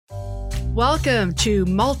Welcome to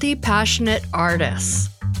Multi-Passionate Artists,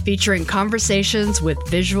 featuring conversations with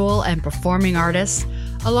visual and performing artists,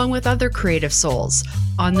 along with other creative souls,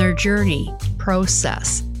 on their journey,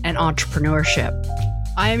 process, and entrepreneurship.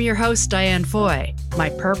 I am your host, Diane Foy.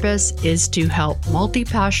 My purpose is to help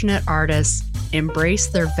multi-passionate artists embrace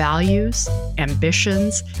their values,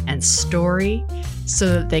 ambitions, and story so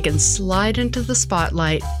that they can slide into the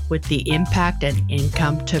spotlight with the impact and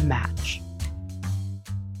income to match.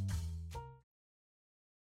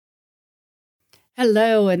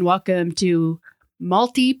 Hello and welcome to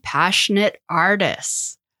Multi-Passionate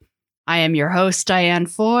Artists. I am your host, Diane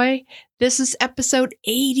Foy. This is episode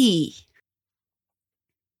 80.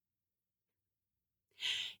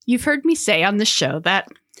 You've heard me say on the show that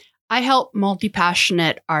I help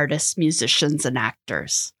multi-passionate artists, musicians, and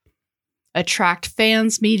actors attract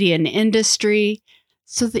fans, media, and industry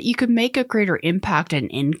so that you can make a greater impact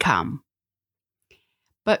and income.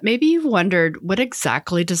 But maybe you've wondered, what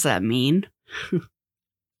exactly does that mean?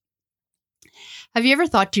 Have you ever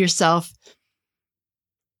thought to yourself,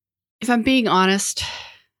 if I'm being honest,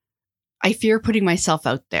 I fear putting myself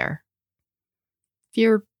out there,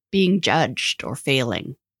 fear being judged or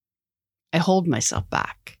failing. I hold myself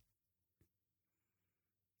back.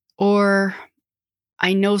 Or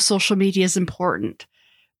I know social media is important,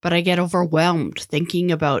 but I get overwhelmed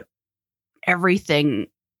thinking about everything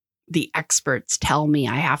the experts tell me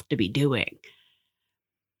I have to be doing.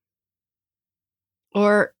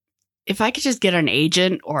 Or if I could just get an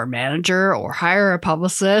agent or a manager or hire a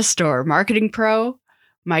publicist or marketing pro,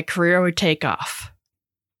 my career would take off.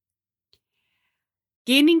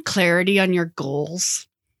 Gaining clarity on your goals,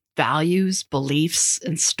 values, beliefs,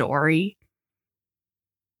 and story,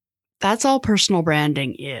 that's all personal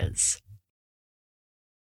branding is.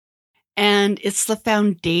 And it's the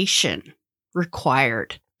foundation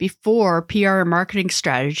required before PR and marketing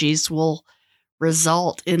strategies will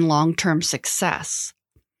result in long-term success.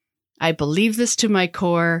 I believe this to my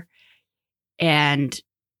core and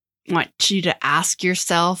want you to ask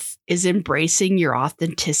yourself, is embracing your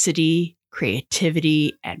authenticity,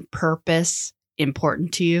 creativity, and purpose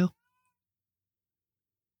important to you?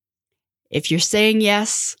 If you're saying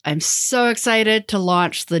yes, I'm so excited to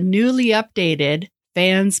launch the newly updated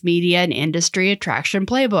Fans, Media, and Industry Attraction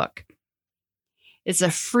Playbook. It's a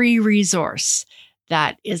free resource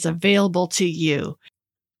that is available to you.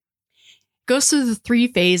 It goes through the 3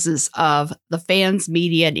 phases of the Fans,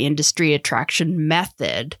 Media, and Industry Attraction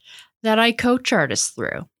method that I coach artists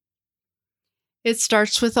through. It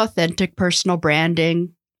starts with authentic personal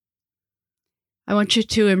branding. I want you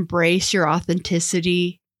to embrace your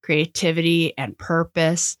authenticity, creativity, and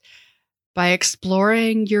purpose by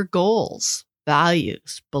exploring your goals,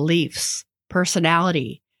 values, beliefs,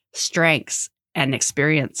 personality, strengths, and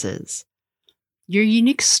experiences. Your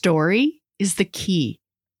unique story is the key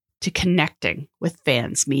to connecting with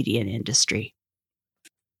fans, media, and industry.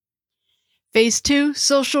 Phase 2,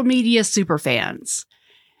 social media superfans.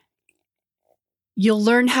 You'll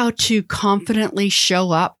learn how to confidently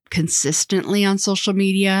show up consistently on social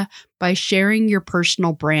media by sharing your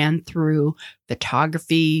personal brand through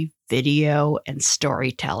photography, video, and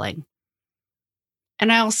storytelling.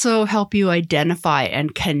 And I also help you identify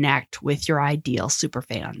and connect with your ideal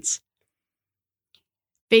superfans.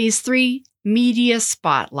 Phase 3, media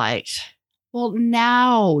spotlight. Well,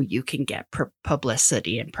 now you can get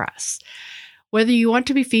publicity and press. Whether you want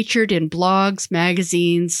to be featured in blogs,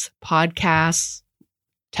 magazines, podcasts,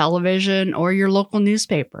 television, or your local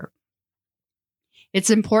newspaper, it's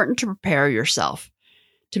important to prepare yourself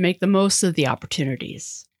to make the most of the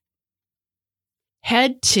opportunities.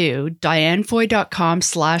 Head to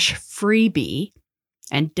dianefoy.com/freebie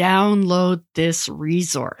and download this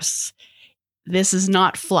resource. This is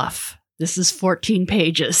not fluff. This is 14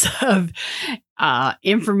 pages of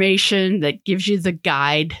information that gives you the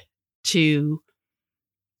guide to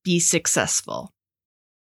be successful.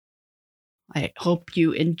 I hope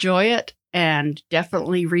you enjoy it and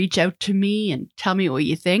definitely reach out to me and tell me what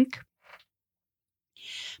you think.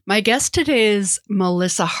 My guest today is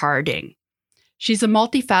Melissa Harding. She's a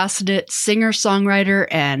multifaceted singer-songwriter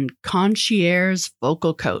and concierge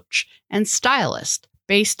vocal coach and stylist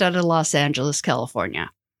based out of Los Angeles,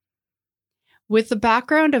 California. With a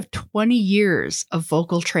background of 20 years of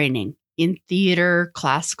vocal training in theater,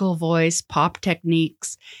 classical voice, pop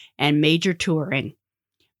techniques, and major touring,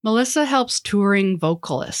 Melissa helps touring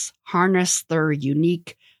vocalists harness their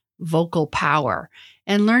unique vocal power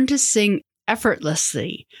and learn to sing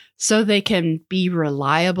effortlessly so they can be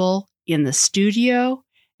reliable in the studio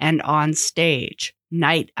and on stage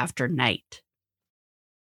night after night.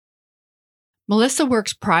 Melissa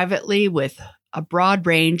works privately with a broad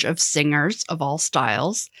range of singers of all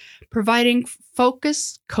styles, providing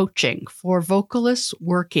focused coaching for vocalists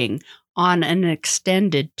working on an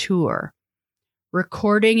extended tour,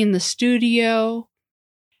 recording in the studio,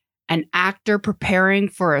 an actor preparing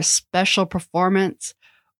for a special performance,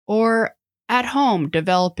 or at home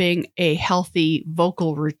developing a healthy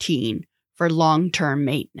vocal routine for long-term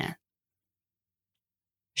maintenance.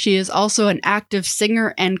 She is also an active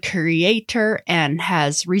singer and creator and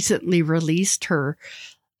has recently released her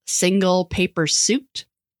single Paper Suit.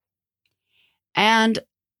 And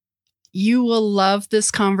you will love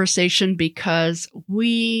this conversation because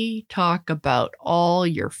we talk about all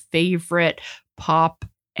your favorite pop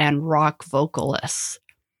and rock vocalists.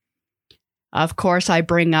 Of course, I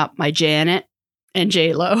bring up my Janet and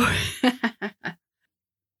JLo.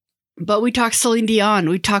 But we talk Celine Dion,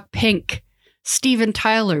 we talk Pink, Steven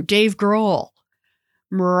Tyler, Dave Grohl,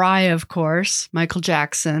 Mariah, of course, Michael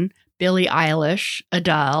Jackson, Billie Eilish,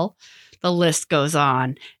 Adele, the list goes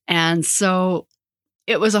on. And so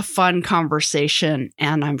it was a fun conversation,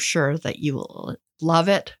 and I'm sure that you will love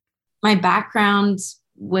it. My background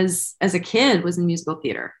was, as a kid, was in musical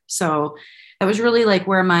theater. So that was really like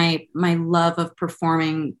where my love of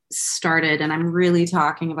performing started. And I'm really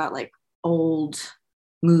talking about like old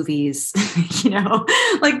movies,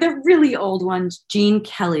 like the really old ones. Gene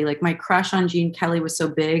Kelly, like my crush on Gene Kelly was so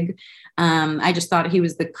big. I just thought he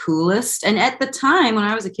was the coolest. And at the time when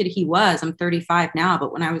I was a kid, I'm 35 now,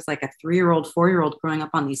 but when I was like a 3-year-old, 4-year-old growing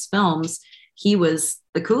up on these films, he was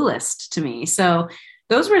the coolest to me. So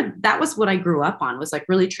that was what I grew up on, was like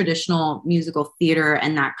really traditional musical theater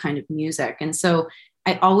and that kind of music. And so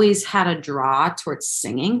I always had a draw towards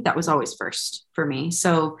singing. That was always first for me.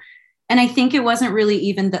 So, and I think it wasn't really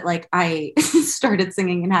even that like I started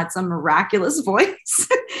singing and had some miraculous voice.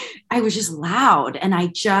 I was just loud, and I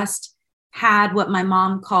just had what my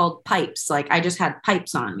mom called pipes. Like I just had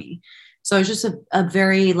pipes on me. So I was just a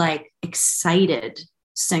very like excited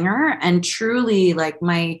singer, and truly like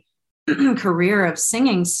my career of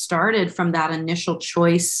singing started from that initial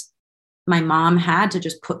choice my mom had to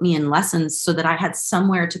just put me in lessons so that I had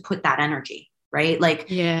somewhere to put that energy. Right. Like,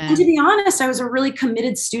 yeah. And to be honest, I was a really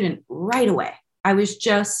committed student right away. I was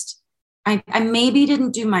just, I maybe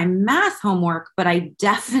didn't do my math homework, but I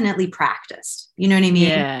definitely practiced. You know what I mean?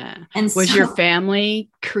 Yeah. And was your family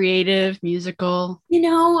creative, musical?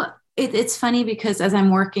 It's funny because as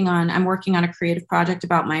I'm working on a creative project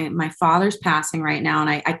about my father's passing right now. And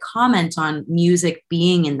I comment on music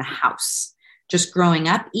being in the house, just growing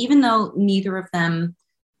up, even though neither of them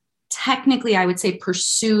technically, I would say,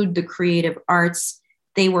 pursued the creative arts.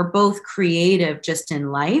 They were both creative just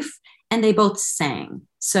in life, and they both sang.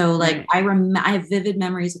 So like, right. I have vivid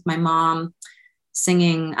memories of my mom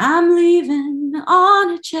singing, "I'm leaving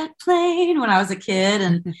on a jet plane" when I was a kid,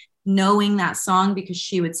 and knowing that song because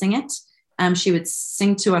she would sing it. She would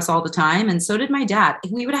sing to us all the time. And so did my dad.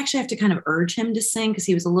 We would actually have to kind of urge him to sing because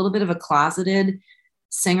he was a little bit of a closeted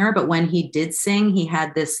singer. But when he did sing, he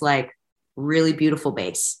had this like really beautiful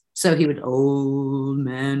bass. So he would, "Old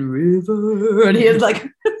Man River," and he had like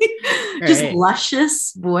just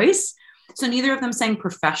luscious voice. So neither of them sang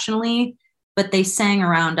professionally, but they sang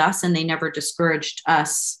around us, and they never discouraged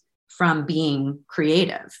us from being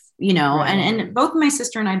creative, right. And both my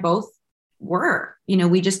sister and I both were,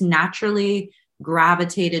 we just naturally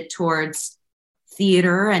gravitated towards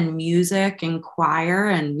theater and music and choir,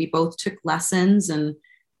 and we both took lessons, and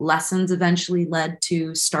lessons eventually led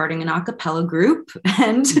to starting an a cappella group.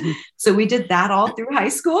 And so we did that all through high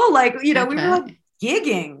school. Like, we were like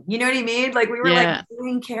gigging, you know what I mean? Like we were like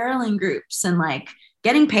doing caroling groups and like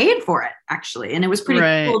getting paid for it actually. And it was pretty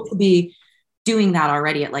cool to be doing that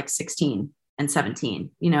already at like 16 and 17,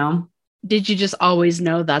 Did you just always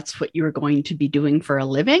know that's what you were going to be doing for a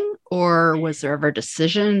living? Or was there ever a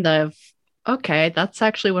decision of, okay, that's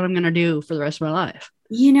actually what I'm going to do for the rest of my life?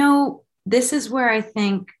 This is where I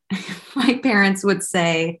think my parents would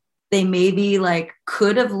say they maybe like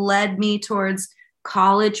could have led me towards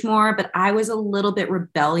college more, but I was a little bit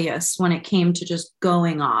rebellious when it came to just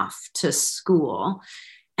going off to school.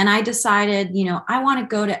 And I decided, I want to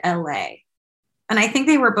go to LA. And I think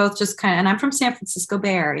they were both just and I'm from San Francisco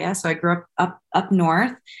Bay Area. So I grew up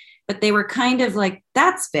north, but they were kind of like,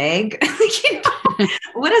 that's vague.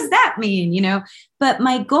 What does that mean? But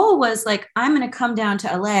my goal was like, I'm going to come down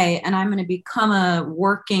to LA and I'm going to become a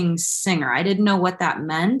working singer. I didn't know what that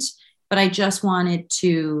meant, but I just wanted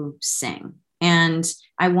to sing and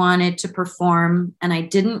I wanted to perform. And I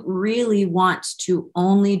didn't really want to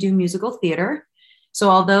only do musical theater. So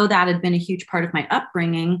although that had been a huge part of my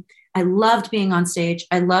upbringing, I loved being on stage.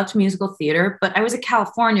 I loved musical theater, but I was a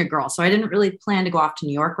California girl. So I didn't really plan to go off to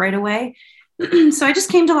New York right away. so I just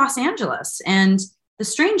came to Los Angeles. And the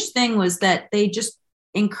strange thing was that they just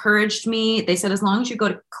encouraged me. They said, as long as you go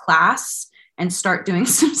to class and start doing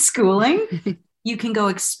some schooling, you can go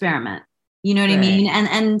experiment. You know what I mean?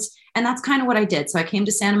 And that's kind of what I did. So I came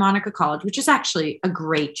to Santa Monica College, which is actually a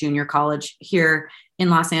great junior college here in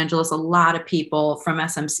Los Angeles. A lot of people from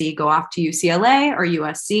SMC go off to UCLA or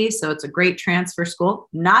USC. So it's a great transfer school.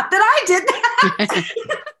 Not that I did that,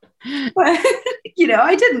 but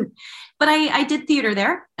I didn't, but I did theater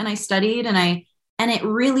there, and I studied, and it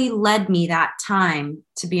really led me that time,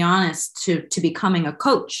 to be honest, to becoming a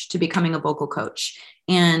coach, to becoming a vocal coach.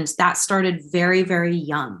 And that started very, very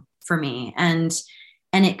young for me. And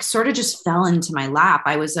it sort of just fell into my lap.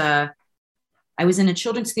 I was in a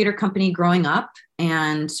children's theater company growing up.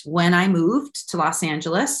 And when I moved to Los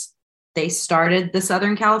Angeles, they started the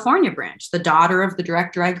Southern California branch. The daughter of the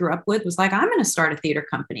director I grew up with was like, I'm going to start a theater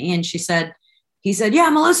company. And he said, yeah,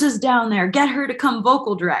 Melissa's down there. Get her to come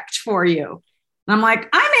vocal direct for you. And I'm like,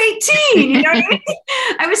 I'm 18. You know what I mean?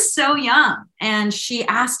 I was so young. And she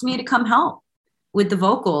asked me to come help with the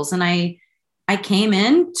vocals. And I came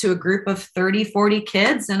in to a group of 30, 40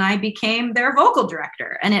 kids, and I became their vocal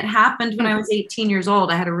director. And it happened when I was 18 years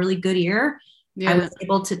old. I had a really good ear. Yeah. I was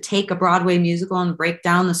able to take a Broadway musical and break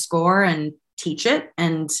down the score and teach it.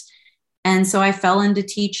 And so I fell into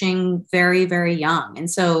teaching very, very young. And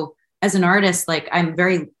so as an artist, like, I'm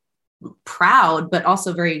very proud, but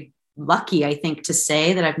also very lucky, I think, to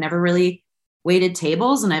say that I've never really waited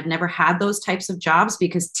tables, and I've never had those types of jobs,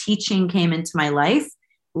 because teaching came into my life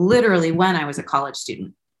literally when I was a college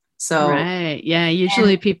student. So, right. Yeah.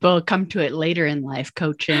 Usually people come to it later in life,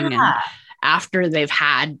 coaching, and after they've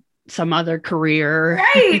had some other career.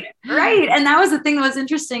 Right. Right. And that was the thing that was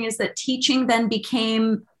interesting, is that teaching then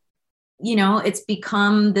became, it's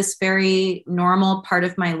become this very normal part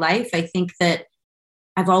of my life. I think that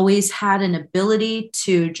I've always had an ability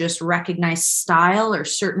to just recognize style or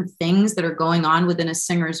certain things that are going on within a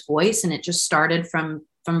singer's voice. And it just started from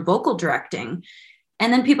vocal directing.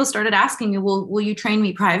 And then people started asking me, well, will you train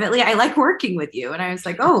me privately? I like working with you. And I was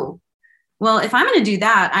like, oh, well, if I'm going to do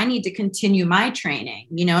that, I need to continue my training,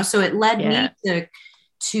 So it led me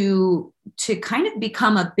to kind of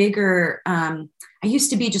become a bigger, I used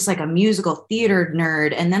to be just like a musical theater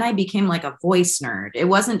nerd. And then I became like a voice nerd. It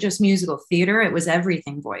wasn't just musical theater. It was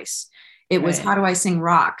everything voice. It was, how do I sing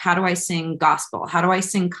rock? How do I sing gospel? How do I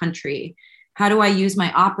sing country? How do I use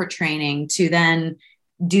my opera training to then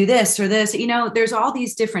do this or this? There's all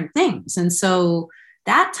these different things. And so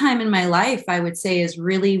that time in my life, I would say, is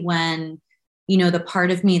really when, the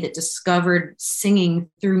part of me that discovered singing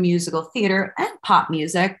through musical theater and pop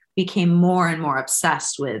music became more and more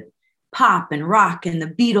obsessed with pop and rock and the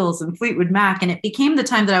Beatles and Fleetwood Mac. And it became the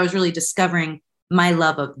time that I was really discovering my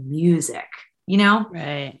love of music,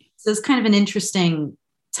 Right. So it's kind of an interesting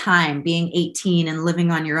time, being 18 and living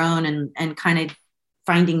on your own and kind of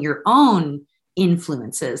finding your own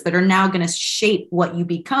influences that are now going to shape what you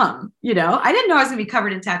become. I didn't know I was going to be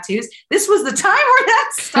covered in tattoos. This was the time where that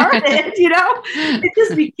started, It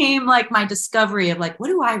just became like my discovery of like, what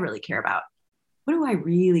do I really care about? What do I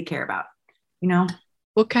really care about?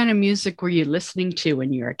 What kind of music were you listening to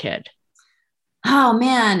when you were a kid? Oh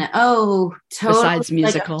man. Oh, totally. Besides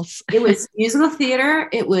musicals. It was musical theater.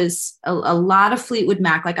 It was a lot of Fleetwood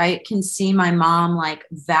Mac. Like, I can see my mom like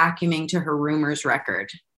vacuuming to her Rumors record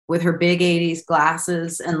with her big 80s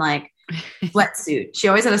glasses and like sweatsuit. She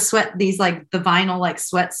always had these like the vinyl like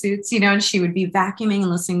sweatsuits, and she would be vacuuming and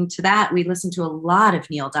listening to that. We listened to a lot of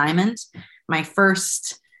Neil Diamond. My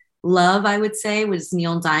first love, I would say, was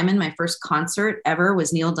Neil Diamond. My first concert ever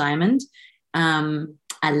was Neil Diamond.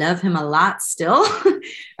 I love him a lot still.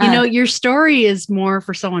 Your story is more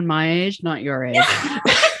for someone my age, not your age.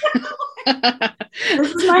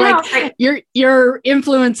 This is my house. Like, your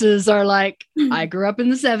influences are like, I grew up in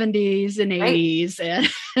the 70s and 80s, and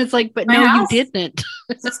it's like, but no, you didn't.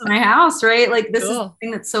 This is my house, right? Like, this is the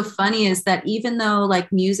thing that's so funny, is that even though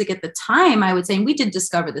like music at the time, I would say, and we did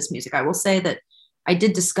discover this music, I will say that I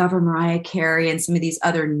did discover Mariah Carey and some of these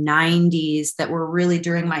other 90s that were really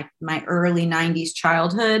during my early 90s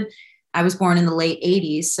childhood. I was born in the late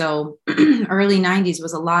 80s. So early 90s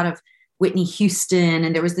was a lot of Whitney Houston,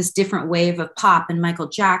 and there was this different wave of pop and Michael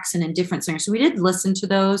Jackson and different singers. So we did listen to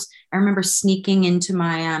those. I remember sneaking into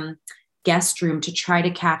my guest room to try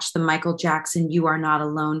to catch the Michael Jackson "You Are Not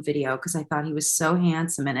Alone" video, because I thought he was so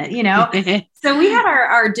handsome in it, So we had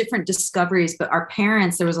our different discoveries, but our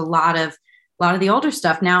parents, there was a lot of the older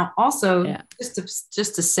stuff. Now, also,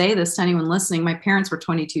 just to say this to anyone listening, my parents were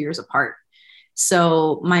 22 years apart.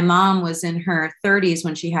 So my mom was in her 30s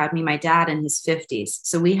when she had me, my dad in his 50s.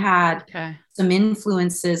 So we had some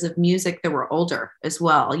influences of music that were older as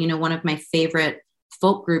well. You know, one of my favorite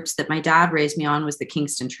folk groups that my dad raised me on was the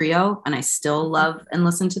Kingston Trio, and I still love and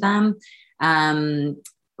listen to them. A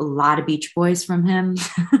lot of Beach Boys from him.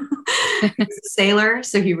 He's a sailor,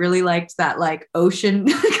 so he really liked that like ocean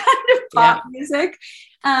kind of pop music.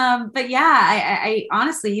 But yeah, I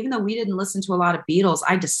honestly, even though we didn't listen to a lot of Beatles,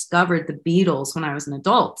 I discovered the Beatles when I was an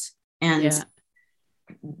adult and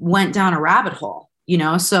went down a rabbit hole, you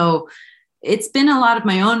know? So it's been a lot of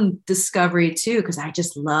my own discovery too, because I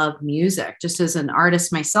just love music just as an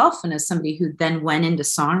artist myself. And as somebody who then went into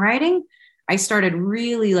songwriting, I started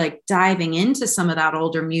really like diving into some of that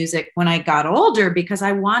older music when I got older, because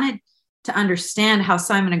I wanted to understand how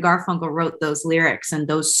Simon and Garfunkel wrote those lyrics and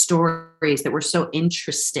those stories that were so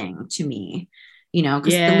interesting to me, you know,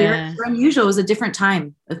 because the lyrics were unusual. It was a different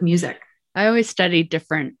time of music. I always study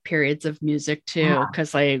different periods of music too,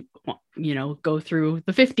 because I, you know, go through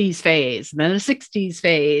the 50s phase and then the 60s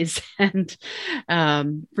phase and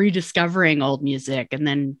rediscovering old music and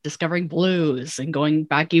then discovering blues and going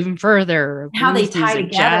back even further. How they tie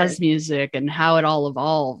music, together. Jazz music and how it all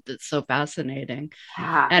evolved. It's so fascinating.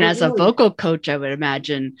 Yeah, and as a vocal coach, I would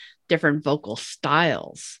imagine different vocal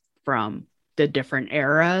styles from the different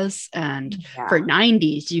eras. And for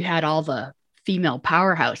 90s, you had all the female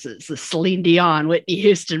powerhouses, the Celine Dion, Whitney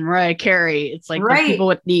Houston, Mariah Carey. It's like the people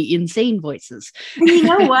with the insane voices. And you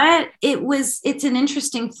know what? It's an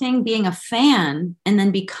interesting thing being a fan and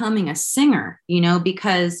then becoming a singer, you know,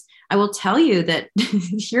 because I will tell you that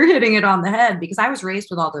you're hitting it on the head, because I was raised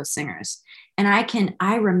with all those singers. And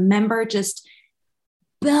I remember just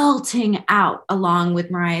belting out along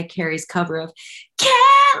with Mariah Carey's cover of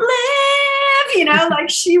Can't Live, you know,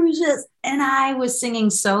 like she was just, and I was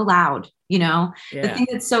singing so loud. You know, the thing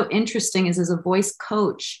that's so interesting is, as a voice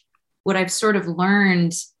coach, what I've sort of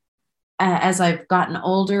learned as I've gotten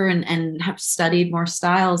older and have studied more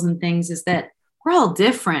styles and things is that we're all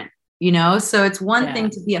different, you know? So it's one thing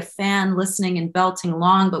to be a fan listening and belting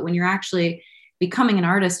along, but when you're actually becoming an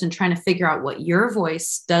artist and trying to figure out what your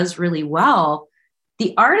voice does really well,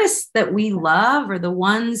 the artists that we love are the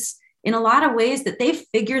ones in a lot of ways that they've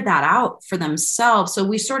figured that out for themselves. So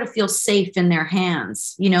we sort of feel safe in their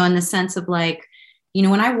hands, you know, in the sense of like, you know,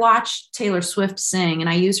 when I watch Taylor Swift sing, and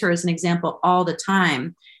I use her as an example all the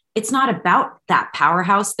time, it's not about that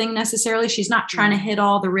powerhouse thing necessarily. She's not trying to hit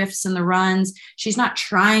all the riffs and the runs. She's not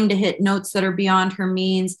trying to hit notes that are beyond her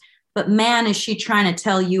means, but man, is she trying to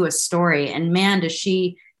tell you a story, and man, does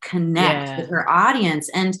she connect with her audience.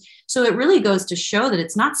 And so it really goes to show that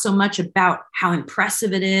it's not so much about how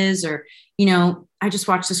impressive it is, or, you know, I just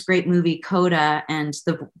watched this great movie, Coda, and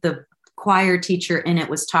the choir teacher in it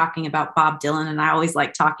was talking about Bob Dylan. And I always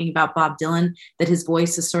like talking about Bob Dylan, that his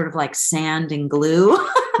voice is sort of like sand and glue.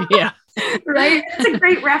 Yeah. Right. It's a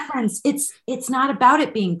great reference. It's not about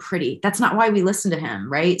it being pretty. That's not why we listen to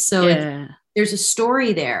him. Right. So there's a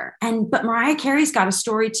story there. But Mariah Carey's got a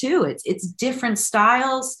story too. It's different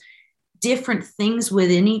styles, different things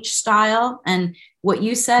within each style. And what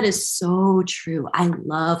you said is so true. I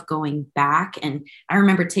love going back. And I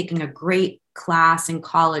remember taking a great class in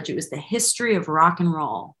college. It was the history of rock and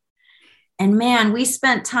roll. And man, we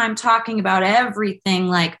spent time talking about everything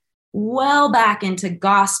like well back into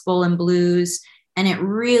gospel and blues. And it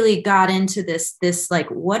really got into this like,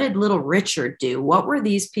 what did Little Richard do? What were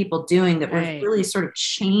these people doing that were really sort of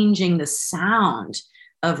changing the sound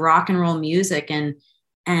of rock and roll music?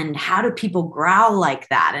 And how do people growl like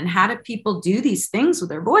that? And how do people do these things with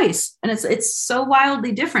their voice? And it's so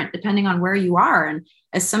wildly different depending on where you are. And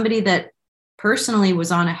as somebody that personally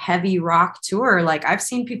was on a heavy rock tour, like I've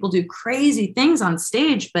seen people do crazy things on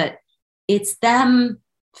stage, but it's them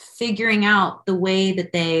figuring out the way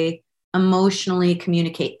that they emotionally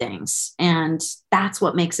communicate things. And that's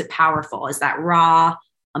what makes it powerful, is that raw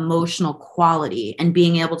emotional quality and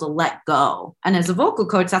being able to let go. And as a vocal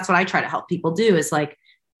coach, that's what I try to help people do, is like,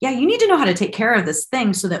 yeah, you need to know how to take care of this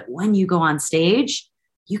thing so that when you go on stage,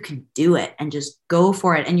 you can do it and just go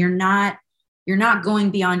for it. And you're not going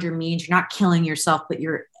beyond your means. You're not killing yourself, but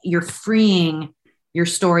you're freeing your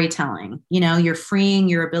storytelling. You know, you're freeing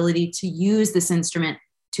your ability to use this instrument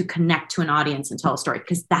to connect to an audience and tell a story,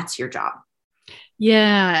 because that's your job.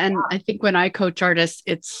 Yeah. And I think when I coach artists,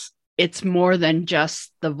 it's more than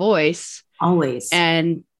just the voice. Always.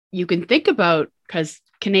 And you can think about, because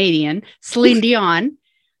Canadian, Celine Dion,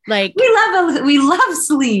 like we love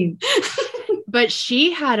Celine. But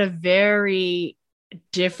she had a very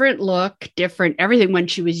different look, different everything when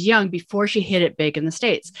she was young before she hit it big in the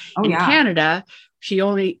States. Oh, in yeah. Canada, she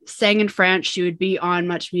only sang in French. She would be on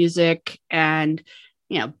Much Music and,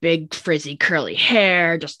 big frizzy curly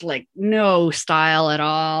hair, just like no style at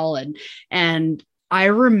all. And I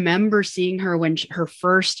remember seeing her when her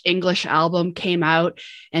first English album came out,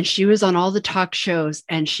 and she was on all the talk shows,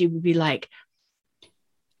 and she would be like,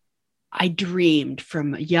 I dreamed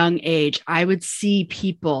from a young age, I would see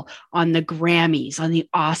people on the Grammys, on the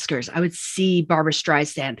Oscars. I would see Barbra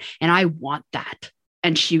Streisand, and I want that.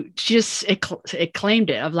 And she just it claimed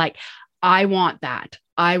it of like, I want that.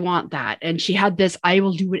 I want that. And she had this, I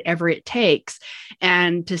will do whatever it takes.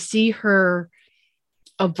 And to see her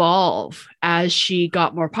evolve as she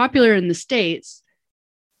got more popular in the States,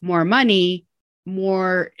 more money,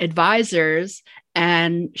 more advisors,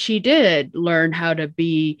 and she did learn how to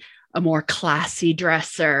be a more classy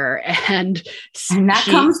dresser, and that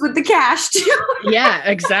comes with the cash too. Yeah,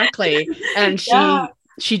 exactly. And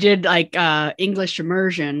she did like English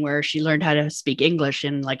immersion, where she learned how to speak English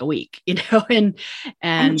in like a week,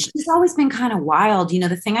 and she's always been kind of wild.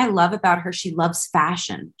 The thing I love about her, she loves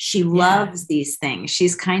fashion. She loves these things.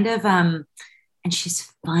 She's kind of and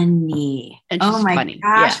she's funny. And she's funny.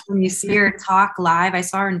 Gosh, when you see her talk live, I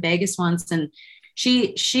saw her in Vegas once, and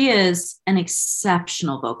she is an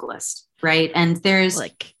exceptional vocalist, right? And there's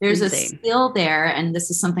a skill there, and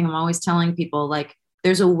this is something I'm always telling people, like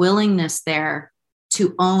there's a willingness there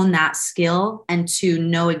to own that skill and to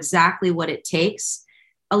know exactly what it takes.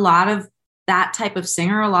 A lot of that type of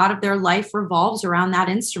singer, a lot of their life revolves around that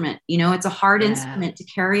instrument. It's a hard instrument to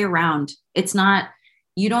carry around. It's not,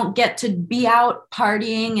 you don't get to be out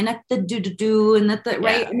partying and at the do and at the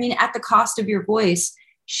right. I mean, at the cost of your voice.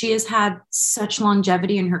 She has had such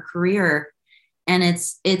longevity in her career, and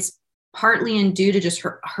it's partly in due to just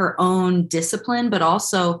her own discipline, but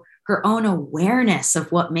also her own awareness of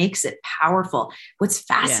what makes it powerful. What's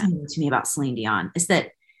fascinating to me about Celine Dion is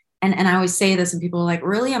that, and I always say this and people are like,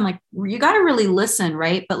 really? I'm like, you got to really listen,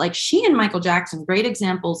 right? But like she and Michael Jackson, great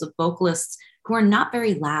examples of vocalists who are not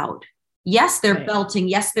very loud. Yes, they're belting.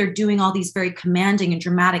 Yes, they're doing all these very commanding and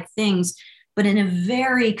dramatic things, but in a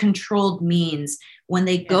very controlled means. When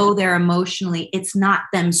they go there emotionally, it's not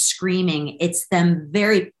them screaming. It's them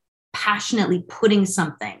very passionately putting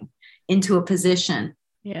something into a position,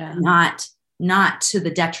 not to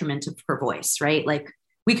the detriment of her voice, right? Like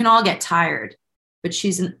we can all get tired, but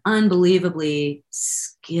she's an unbelievably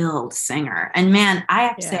skilled singer. And man, I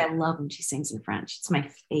have to say, I love when she sings in French. It's my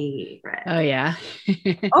favorite. Oh yeah.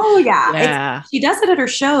 Oh yeah. She does it at her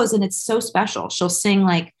shows, and it's so special. She'll sing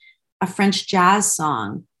like a French jazz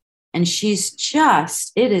song, and it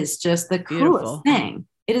is just the coolest thing.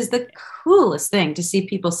 It is the coolest thing to see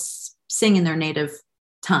people sing in their native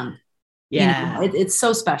tongue. Yeah. It's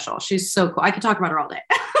so special. She's so cool. I could talk about her all day.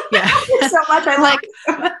 Yeah. So much.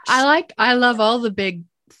 I love all the big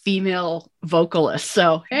female vocalists.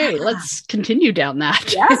 So, hey, let's continue down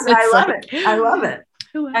that. Yes, I love it.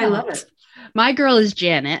 I love it. My girl is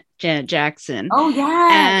Janet Jackson. Oh, yeah.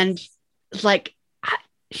 And like,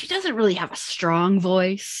 she doesn't really have a strong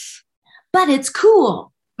voice. But it's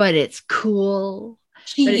cool.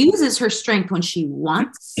 She uses her strength when she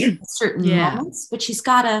wants certain moments, but she's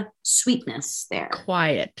got a sweetness there.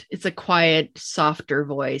 Quiet. It's a quiet, softer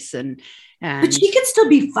voice. But she can still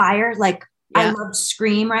be fire. Like I love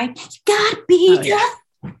Scream, right? You gotta be tough.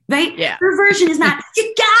 Right? Yeah. Her version is not,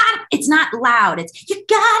 it's not loud. It's, you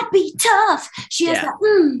gotta be tough. She has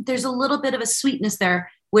that, there's a little bit of a sweetness there,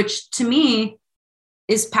 which to me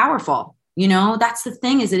is powerful. That's the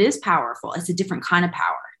thing, is it is powerful. It's a different kind of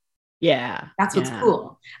power. Yeah. That's what's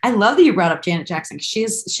cool. I love that you brought up Janet Jackson.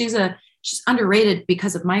 She's underrated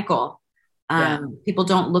because of Michael. People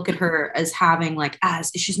don't look at her as having like,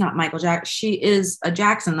 she's not Michael Jackson. She is a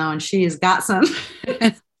Jackson though. And she has got some,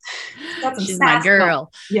 she's my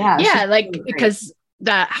girl. Yeah. Yeah. Like, really because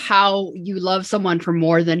that how you love someone for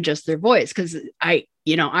more than just their voice. Cause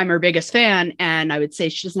I'm her biggest fan, and I would say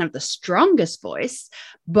she doesn't have the strongest voice,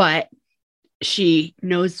 but she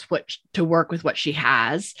knows to work with what she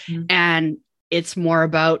has. Mm-hmm. And it's more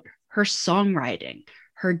about her songwriting,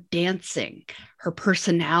 her dancing, her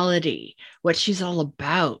personality, what she's all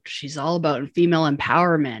about. She's all about female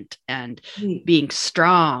empowerment and being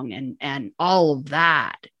strong, and all of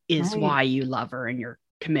that is why you love her and you're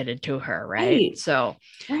committed to her. Right. So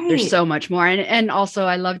there's so much more. And also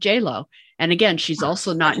I love JLo. And again, she's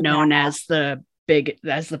also not known as the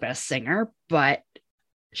best singer, but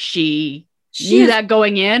she knew that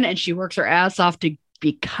going in, and she works her ass off to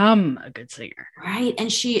become a good singer. Right.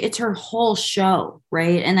 And it's her whole show.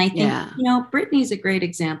 Right. And I think, Britney's a great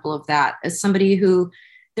example of that, as somebody who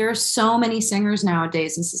there are so many singers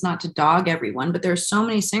nowadays. This is not to dog everyone, but there are so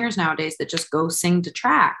many singers nowadays that just go sing to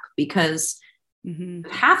track because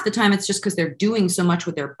half the time it's just because they're doing so much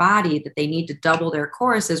with their body that they need to double their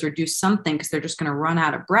choruses or do something because they're just going to run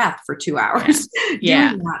out of breath for 2 hours.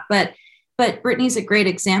 Yeah. Doing that. But Britney's a great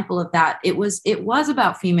example of that. It was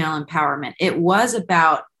about female empowerment. It was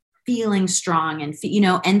about feeling strong and,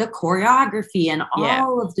 and the choreography and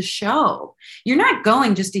all of the show. You're not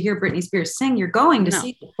going just to hear Britney Spears sing. You're going to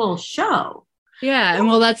see the full show. Yeah. And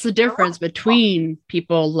well, that's the difference between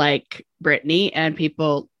people like Britney and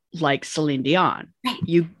people like Celine Dion. Right.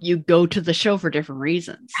 You go to the show for different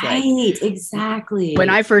reasons. Right. Exactly. When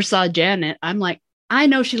I first saw Janet, I'm like, I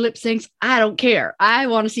know she lip syncs. I don't care. I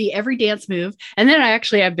want to see every dance move. And then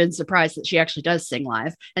I've been surprised that she actually does sing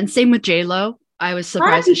live. And same with JLo. I was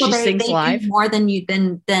surprised that she sings live more than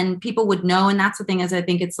people would know. And that's the thing is I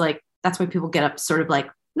think it's like, that's why people get up sort of like,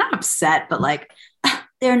 not upset, but like,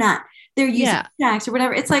 they're using tracks or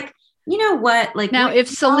whatever. It's like, you know what? Like now, if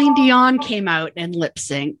Celine Dion came out and lip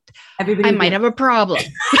synced, I might have a problem.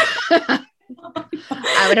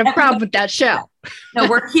 I would have a problem with that show. No,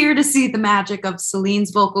 we're here to see the magic of Celine's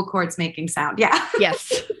vocal cords making sound. Yeah.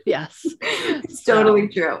 Yes. It's totally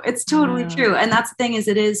true. It's totally true. And that's the thing is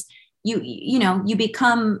it is, you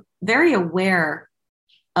become very aware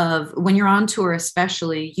of when you're on tour,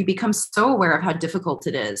 especially, you become so aware of how difficult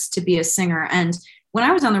it is to be a singer. And when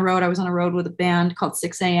I was on the road with a band called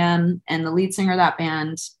 6 a.m. and the lead singer of that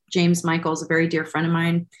band, James Michael, is a very dear friend of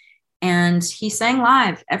mine. And he sang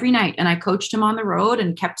live every night. And I coached him on the road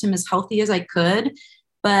and kept him as healthy as I could.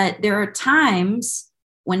 But there are times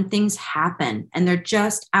when things happen and they're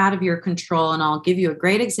just out of your control. And I'll give you a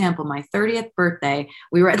great example. My 30th birthday,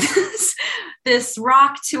 we were at this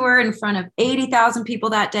rock tour in front of 80,000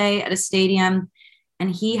 people that day at a stadium.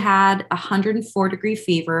 And he had 104-degree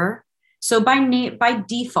fever. So by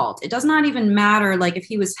default, it does not even matter. Like if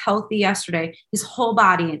he was healthy yesterday, his whole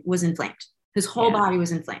body was inflamed. His whole body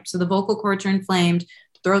was inflamed. So the vocal cords are inflamed,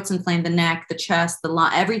 the throat's inflamed, the neck, the chest, the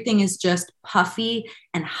lung, everything is just puffy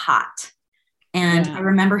and hot. And I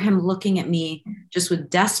remember him looking at me just with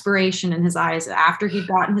desperation in his eyes. After he'd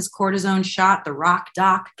gotten his cortisone shot, the rock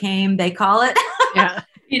doc came, they call it. Yeah.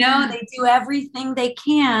 They do everything they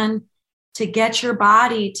can to get your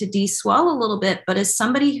body to de-swell a little bit. But as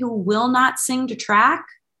somebody who will not sing to track,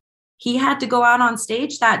 he had to go out on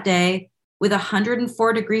stage that day with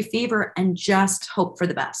 104-degree fever and just hope for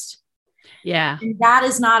the best. Yeah. And that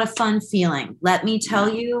is not a fun feeling. Let me tell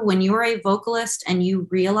you, when you are a vocalist and you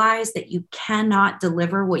realize that you cannot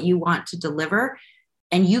deliver what you want to deliver,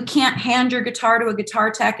 and you can't hand your guitar to a guitar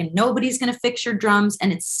tech and nobody's going to fix your drums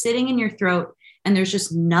and it's sitting in your throat and there's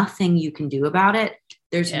just nothing you can do about it.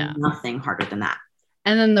 There's nothing harder than that.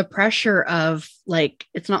 And then the pressure of like,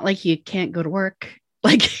 it's not like you can't go to work.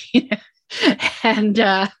 Like, and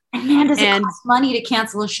man, does it cost money to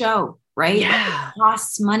cancel a show, right? Yeah. It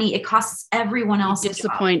costs money. It costs everyone else.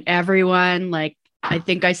 Disappoint everyone. Like, I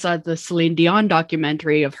think I saw the Celine Dion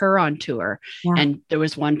documentary of her on tour. Yeah. And there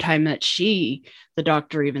was one time that the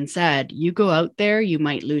doctor even said, you go out there, you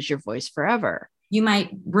might lose your voice forever. You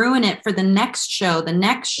might ruin it for the next show, the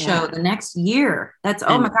next year.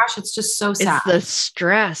 Oh my gosh, it's just so sad. It's the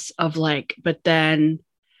stress of like, but then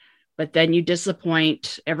you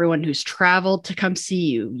disappoint everyone who's traveled to come see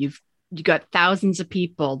you. You got thousands of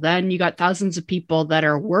people. Then you got thousands of people that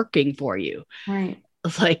are working for you. Right.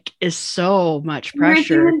 It's like, it's so much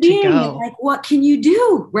pressure to go. Like, what can you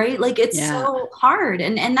do? Right. Like, it's so hard.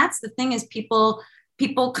 And that's the thing is people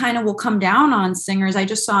kind of will come down on singers. I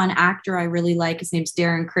just saw an actor I really like. His name's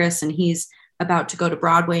Darren Criss, and he's about to go to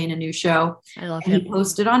Broadway in a new show. I love him. He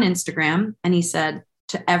posted on Instagram and he said,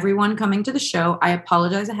 to everyone coming to the show, I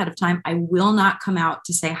apologize ahead of time. I will not come out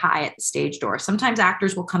to say hi at the stage door. Sometimes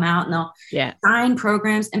actors will come out and they'll sign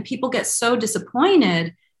programs, and people get so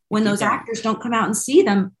disappointed when those actors don't come out and see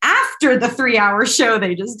them after the 3-hour show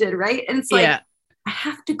they just did. Right. And it's like, I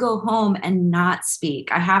have to go home and not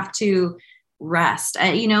speak. I have to rest,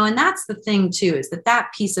 and that's the thing too, is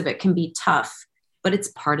that piece of it can be tough, but it's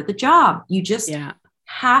part of the job. You just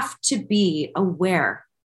have to be aware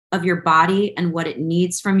of your body and what it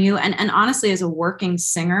needs from you. And honestly, as a working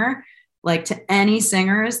singer, like to any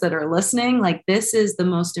singers that are listening, like this is the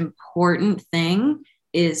most important thing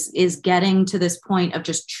is getting to this point of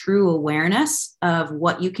just true awareness of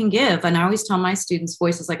what you can give. And I always tell my students,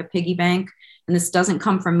 voice is like a piggy bank. And this doesn't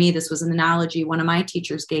come from me. This was an analogy one of my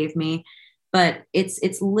teachers gave me, but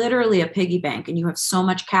it's literally a piggy bank, and you have so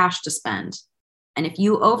much cash to spend. And if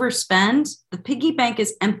you overspend, the piggy bank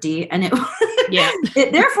is empty, and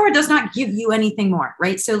it therefore does not give you anything more.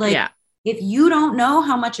 Right. So like, if you don't know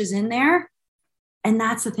how much is in there, And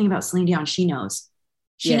that's the thing about Celine Dion. She knows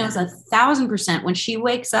 1,000% when she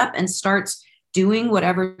wakes up and starts doing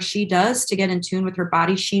whatever she does to get in tune with her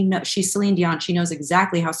body. She's Celine Dion. She knows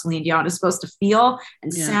exactly how Celine Dion is supposed to feel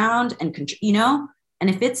and sound and, and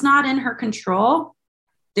if it's not in her control,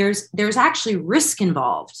 there's actually risk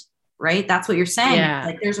involved, right? That's what you're saying. Yeah.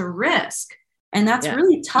 Like there's a risk, and that's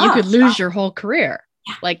really tough. You could lose your whole career.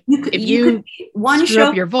 Yeah. Like if you one screw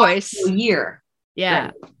up your voice a year.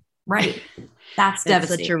 Yeah. Right. That's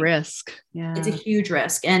devastating. Such a risk. Yeah. It's a huge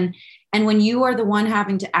risk. And when you are the one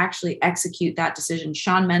having to actually execute that decision,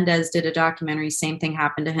 Shawn Mendes did a documentary, same thing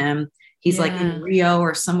happened to him. He's like in Rio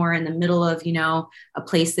or somewhere in the middle of, a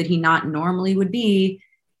place that he not normally would be,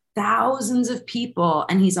 thousands of people.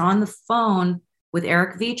 And he's on the phone with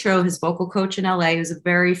Eric Vitro, his vocal coach in LA, who's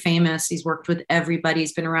very famous. He's worked with everybody.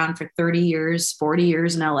 He's been around for 30 years, 40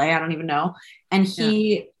 years in LA. I don't even know. And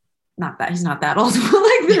he's not that old, but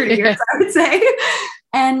like 30 years, I would say.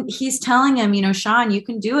 And he's telling him, Shawn, you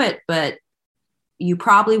can do it, but you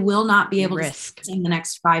probably will not be able to sing the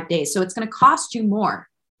next 5 days. So it's going to cost you more.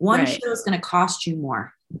 One show is going to cost you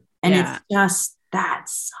more. And it's just, that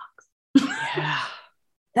sucks.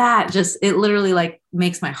 It literally like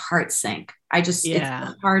makes my heart sink. It's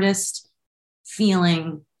the hardest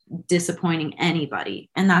feeling, disappointing anybody.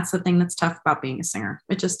 And that's the thing that's tough about being a singer.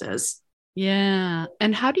 It just is. Yeah.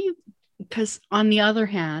 And how do you, because on the other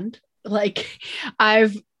hand, like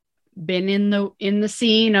I've been in the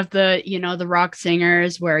scene of the rock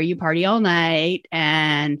singers where you party all night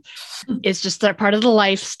and it's just that part of the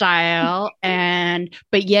lifestyle,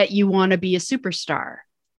 but yet you want to be a superstar.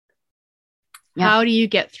 Yeah. How do you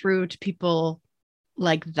get through to people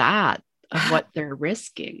like that of what they're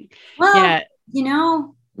risking? Well,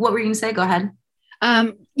 what were you going to say? Go ahead.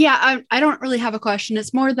 I don't really have a question.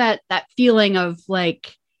 It's more that feeling of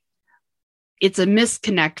like, it's a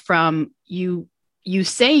misconnect from you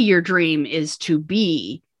say your dream is to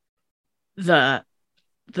be the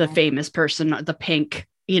famous person, the Pink,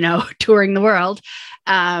 touring the world.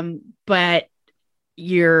 But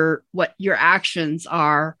your actions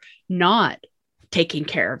are not taking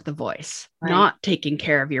care of the voice, not taking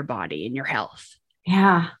care of your body and your health.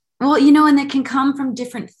 Yeah. Well, and it can come from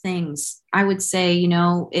different things. I would say,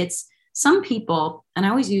 it's some people, and I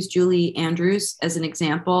always use Julie Andrews as an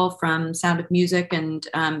example from Sound of Music. And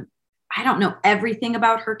I don't know everything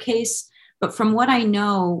about her case, but from what I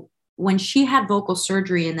know, when she had vocal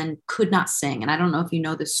surgery and then could not sing, and I don't know if you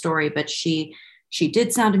know this story, but she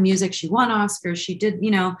did Sound of Music. She won Oscars. She did,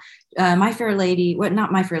 My Fair Lady.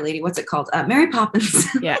 Not My Fair Lady. What's it called? Mary Poppins.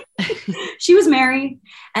 Yeah. She was Mary.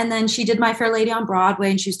 And then she did My Fair Lady on Broadway,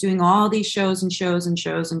 and she's doing all these shows and shows and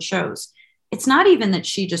shows and shows. It's not even that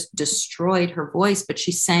she just destroyed her voice, but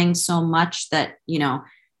she sang so much that,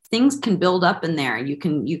 things can build up in there. You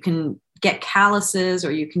can get calluses,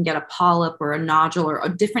 or you can get a polyp or a nodule, or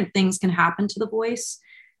different things can happen to the voice.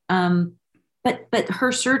 But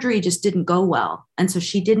her surgery just didn't go well. And so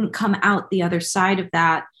she didn't come out the other side of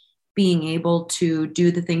that being able to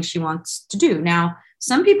do the things she wants to do. Now,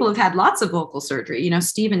 some people have had lots of vocal surgery.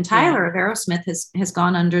 Steven Tyler of Aerosmith has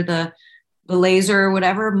gone under the laser or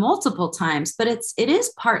whatever multiple times, but it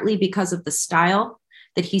is partly because of the style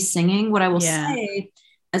that he's singing. What I will say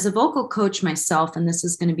as a vocal coach myself, and this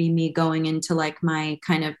is going to be me going into like my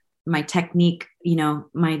kind of my technique,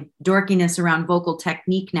 my dorkiness around vocal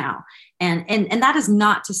technique now. And that is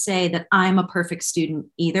not to say that I'm a perfect student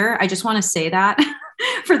either. I just want to say that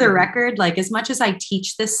for the record, like as much as I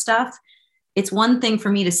teach this stuff, it's one thing for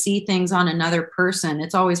me to see things on another person.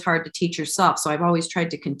 It's always hard to teach yourself. So I've always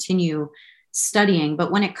tried to continue studying.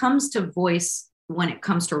 But when it comes to voice, when it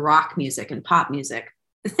comes to rock music and pop music,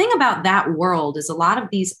 the thing about that world is a lot of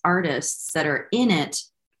these artists that are in it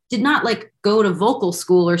did not like go to vocal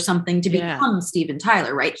school or something to become Steven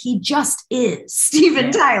Tyler, right? He just is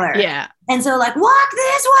Steven Tyler. Yeah. And so like, walk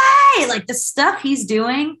this way, like the stuff he's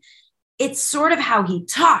doing, it's sort of how he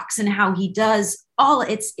talks and how he does all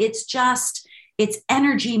it's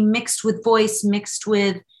energy mixed with voice, mixed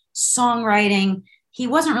with songwriting. He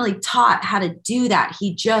wasn't really taught how to do that.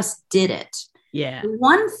 He just did it. Yeah. The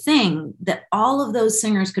one thing that all of those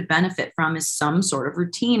singers could benefit from is some sort of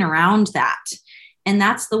routine around that. And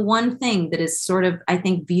that's the one thing that is sort of, I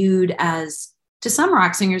think, viewed as, to some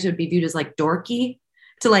rock singers, it would be viewed as like dorky,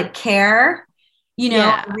 to like care.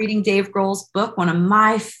 Reading Dave Grohl's book, one of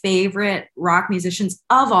my favorite rock musicians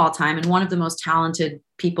of all time, and one of the most talented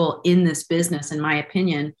people in this business, in my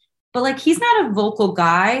opinion. But like, he's not a vocal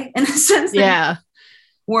guy in the sense that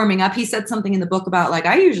warming up. He said something in the book about like,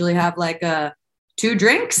 I usually have like a 2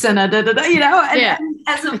 drinks and a da, da, da, you know, and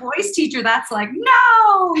as a voice teacher, that's like,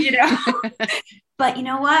 no, you know, but you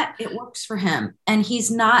know what? It works for him. And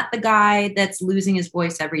he's not the guy that's losing his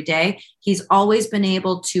voice every day. He's always been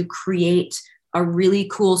able to create a really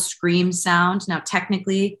cool scream sound. Now,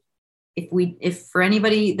 technically, if for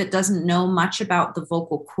anybody that doesn't know much about the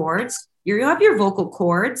vocal cords, you have your vocal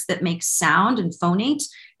cords that make sound and phonate.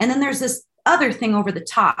 And then there's this other thing over the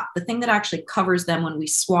top, the thing that actually covers them when we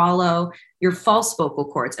swallow, your false vocal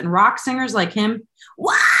cords. And rock singers like him,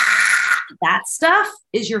 wah, that stuff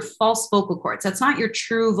is your false vocal cords. That's not your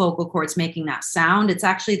true vocal cords making that sound. It's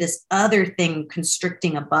actually this other thing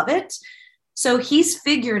constricting above it. So he's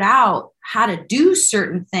figured out how to do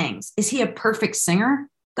certain things. Is he a perfect singer?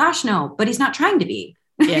 Gosh, no, but he's not trying to be,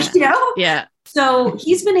 Yeah. you know? Yeah. So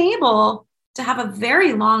he's been able to have a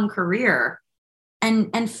very long career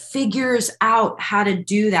and figures out how to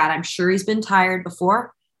do that. I'm sure he's been tired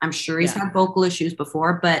before. I'm sure he's had vocal issues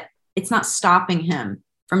before, but it's not stopping him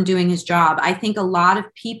from doing his job. I think a lot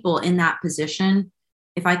of people in that position,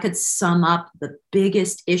 if I could sum up the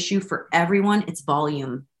biggest issue for everyone, it's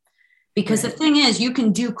volume. Because the thing is, you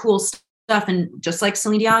can do cool stuff, and just like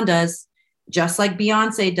Celine Dion does, just like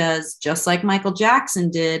Beyonce does, just like Michael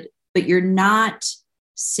Jackson did, but you're not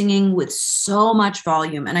singing with so much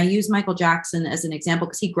volume. And I use Michael Jackson as an example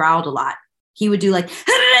because he growled a lot. He would do like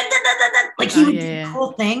he would do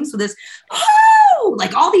cool things with this,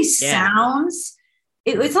 like all these sounds.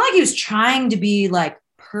 It's not like he was trying to be like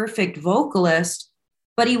perfect vocalist,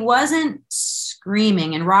 but he wasn't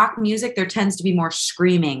screaming. In rock music, there tends to be more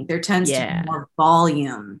screaming. There tends to be more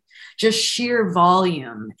volume, just sheer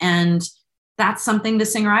volume. And that's something the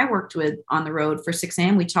singer I worked with on the road for 6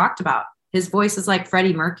 a.m. we talked about. His voice is like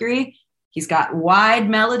Freddie Mercury. He's got wide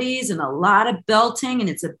melodies and a lot of belting, and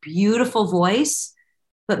it's a beautiful voice.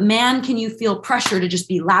 But man, can you feel pressure to just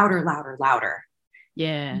be louder, louder, louder?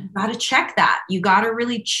 Yeah. You got to check that. You got to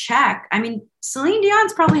really check. I mean, Celine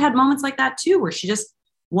Dion's probably had moments like that too, where she just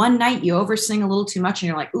one night you oversing a little too much and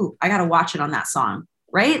you're like, ooh, I got to watch it on that song.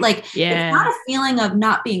 Right? Like it's not a feeling of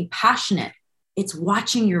not being passionate. It's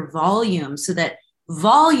watching your volume, so that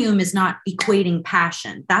volume is not equating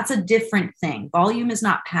passion. That's a different thing. Volume is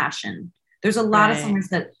not passion. There's a lot of singers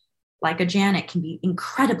that, like a Janet, can be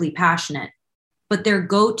incredibly passionate, but their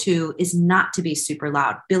go-to is not to be super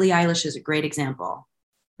loud. Billie Eilish is a great example.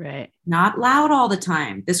 Right. Not loud all the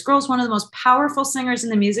time. This girl's one of the most powerful singers in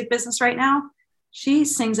the music business right now. She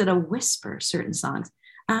sings at a whisper, certain songs.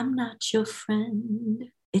 I'm not your friend.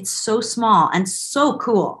 It's so small and so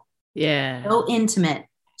cool. Yeah. So intimate,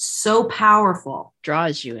 so powerful.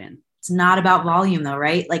 Draws you in. It's not about volume though,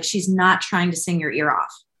 right? Like she's not trying to sing your ear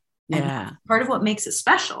off. Yeah. And part of what makes it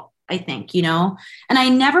special, I think, you know, and I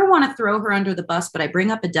never want to throw her under the bus, but I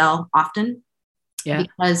bring up Adele often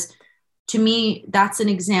because to me, that's an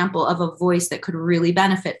example of a voice that could really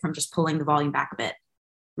benefit from just pulling the volume back a bit.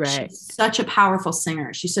 Right. She's such a powerful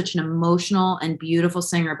singer. She's such an emotional and beautiful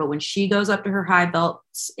singer. But when she goes up to her high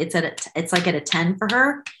belts, it's like at a 10 for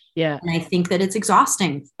her. Yeah. And I think that it's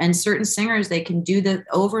exhausting. And certain singers, they can do that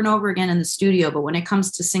over and over again in the studio. But when it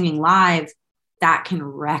comes to singing live, that can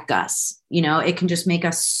wreck us. You know, it can just make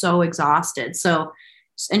us so exhausted. So,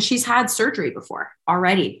 and she's had surgery before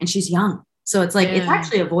already, and she's young. So it's like, it's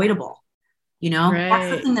actually avoidable. You know, that's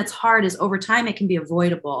the thing that's hard, is over time, it can be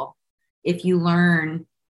avoidable if you learn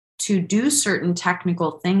to do certain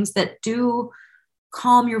technical things that do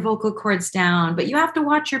calm your vocal cords down, but you have to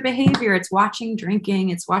watch your behavior. It's watching drinking.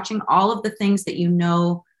 It's watching all of the things that you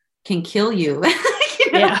know can kill you.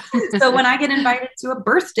 You know? Yeah. So when I get invited to a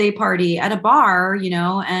birthday party at a bar, you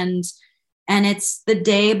know, and it's the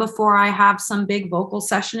day before I have some big vocal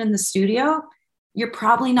session in the studio, you're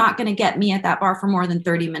probably not going to get me at that bar for more than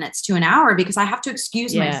 30 minutes to an hour, because I have to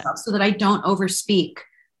excuse myself so that I don't overspeak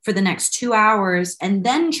for the next 2 hours and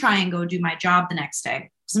then try and go do my job the next day.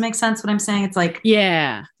 Does it make sense what I'm saying? It's like,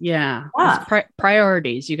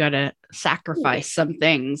 priorities. You got to sacrifice some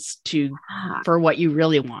things for what you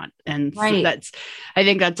really want. And so I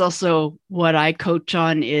think that's also what I coach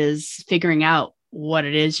on, is figuring out what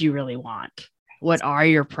it is you really want. What are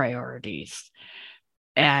your priorities?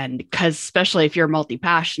 And because especially if you're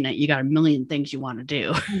multi-passionate, you got a million things you want to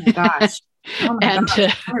do. Oh my gosh.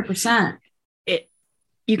 100%.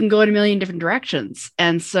 You can go in a million different directions.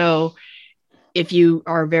 And so if you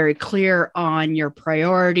are very clear on your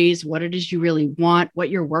priorities, what it is you really want, what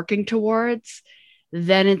you're working towards,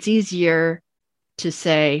 then it's easier to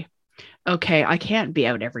say, okay, I can't be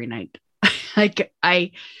out every night.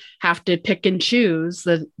 I have to pick and choose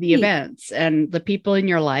the events, and the people in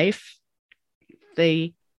your life,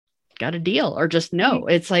 they got a deal, or just no.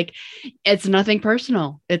 It's like, it's nothing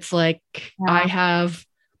personal. It's like, I have,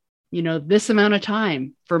 this amount of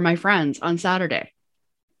time for my friends on Saturday.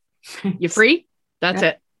 You free? That's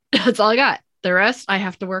it. That's all I got. The rest, I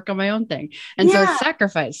have to work on my own thing. And so it's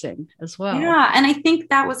sacrificing as well. Yeah. And I think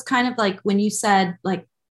that was kind of like when you said, like,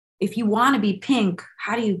 if you want to be pink,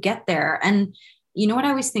 how do you get there? And you know what I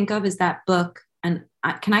always think of is that book. And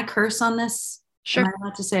can I curse on this? Sure. Am I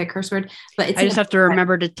allowed to say a curse word? But it's I just have to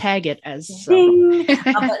remember to tag it as. But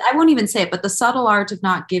I won't even say it. But The Subtle Art of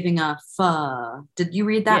Not Giving a Fuck. Did you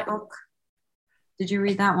read that book? Did you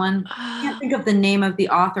read that one? I can't think of the name of the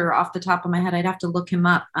author off the top of my head. I'd have to look him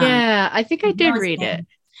up. I think I did read it.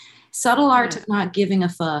 Subtle Art of Not Giving a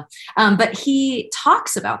Fuck. But he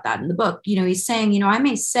talks about that in the book. He's saying, I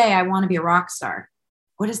may say I want to be a rock star.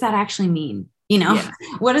 What does that actually mean?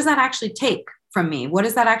 What does that actually take from me? What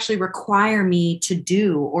does that actually require me to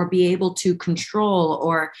do or be able to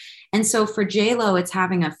control? And so for JLo, it's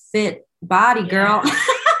having a fit body, girl.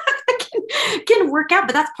 Can work out,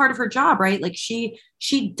 but that's part of her job, right? Like she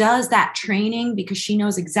does that training because she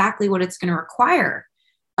knows exactly what it's going to require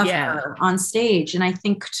of her on stage. And I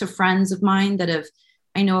think to friends of mine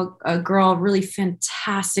I know a girl, really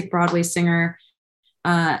fantastic Broadway singer,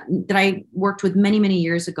 that I worked with many, many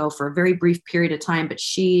years ago for a very brief period of time, but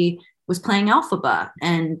she was playing Elphaba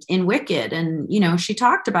and in Wicked. And, she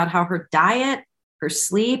talked about how her diet, her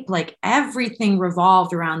sleep, like everything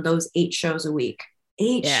revolved around those 8 shows a week.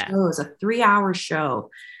 8 shows, a 3-hour show.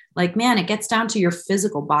 Like, man, it gets down to your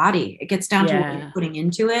physical body. It gets down to what you're putting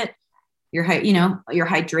into it. Your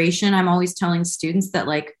hydration. I'm always telling students that,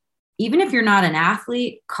 like, even if you're not an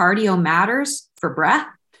athlete, cardio matters for breath,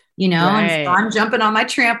 and so I'm jumping on my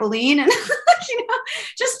trampoline and,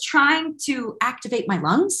 just trying to activate my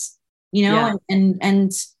lungs,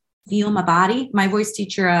 and feel my body. My voice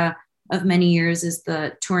teacher of many years is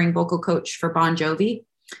the touring vocal coach for Bon Jovi.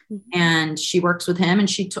 And she works with him, and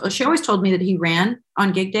she always told me that he ran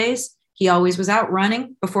on gig days. He always was out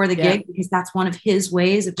running before the gig because that's one of his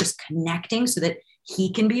ways of just connecting so that he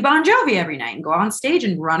can be Bon Jovi every night and go on stage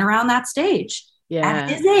and run around that stage at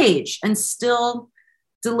his age and still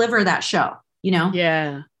deliver that show,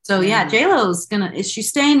 Yeah. So JLo's is she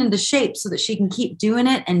staying into shape so that she can keep doing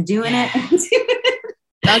it and doing it and doing it?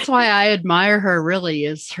 That's why I admire her, really,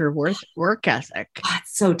 is her work ethic. Oh,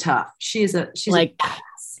 it's so tough. She's like,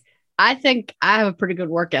 I think I have a pretty good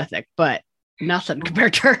work ethic, but nothing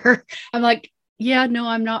compared to her. I'm like, no,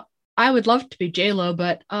 I'm not. I would love to be JLo,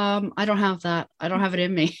 but I don't have that. I don't have it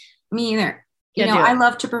in me. Me either. I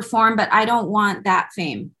love to perform, but I don't want that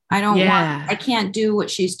fame. I can't do what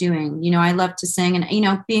she's doing. I love to sing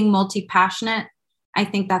and, being multi-passionate. I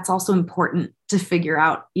think that's also important to figure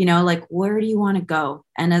out, like, where do you want to go?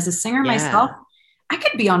 And as a singer myself, I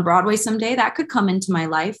could be on Broadway someday. That could come into my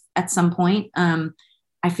life at some point.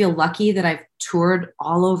 I feel lucky that I've toured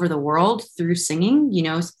all over the world through singing.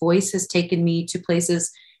 Voice has taken me to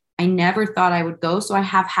places I never thought I would go. So I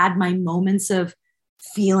have had my moments of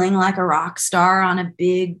feeling like a rock star on a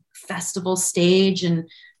big festival stage. And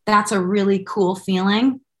that's a really cool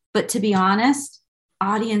feeling. But to be honest,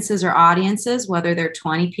 audiences are audiences, whether they're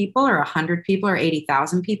 20 people or 100 people or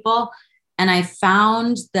 80,000 people. And I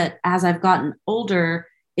found that as I've gotten older,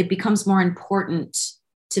 it becomes more important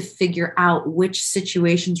to figure out which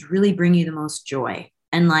situations really bring you the most joy.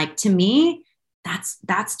 And like, to me,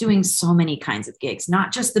 that's doing so many kinds of gigs,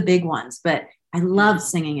 not just the big ones, but I love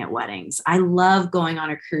singing at weddings. I love going on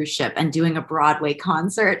a cruise ship and doing a Broadway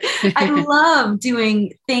concert. I love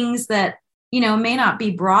doing things that, may not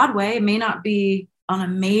be Broadway, may not be on a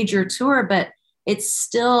major tour, but it's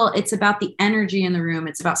about the energy in the room.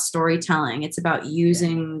 It's about storytelling. It's about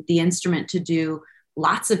using the instrument to do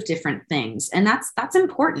lots of different things. And that's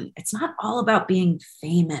important. It's not all about being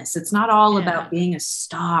famous. It's not all about being a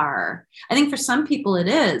star. I think for some people it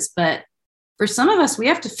is, but for some of us, we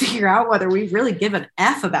have to figure out whether we really give an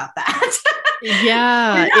F about that.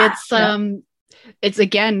 It's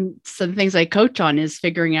again, some things I coach on is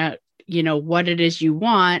figuring out, what it is you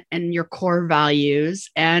want and your core values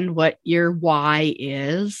and what your why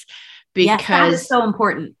is, because that is so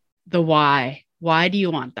important. The why do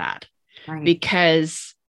you want that? Right.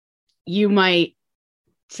 Because you might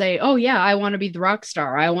say, oh yeah, I want to be the rock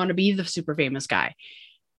star. I want to be the super famous guy.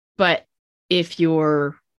 But if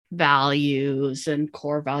your values and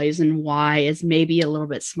core values and why is maybe a little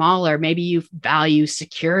bit smaller, maybe you value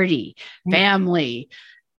security, family,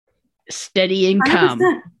 steady income,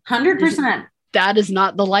 100%. That is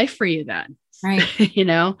not the life for you then. Right.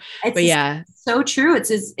 It's so true.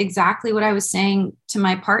 It's exactly what I was saying to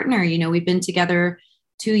my partner. We've been together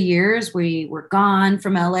 2 years we were gone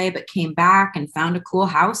from LA, but came back and found a cool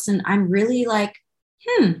house. And I'm really like,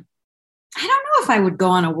 I don't know if I would go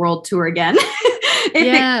on a world tour again.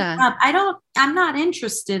 I'm not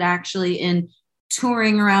interested actually in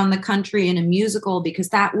touring around the country in a musical, because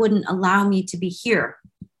that wouldn't allow me to be here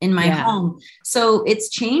in my home. So it's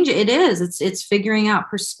change. It's figuring out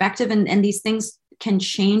perspective, and these things can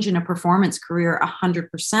change in a performance career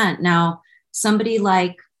 100%. Now, somebody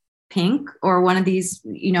like Pink or one of these,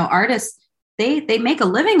 artists, they make a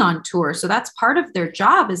living on tour. So that's part of their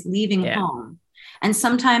job, is leaving home. And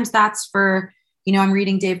sometimes that's for, I'm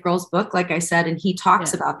reading Dave Grohl's book, like I said, and he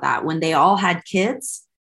talks about that. When they all had kids,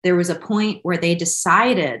 there was a point where they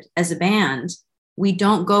decided as a band, we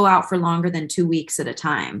don't go out for longer than 2 weeks at a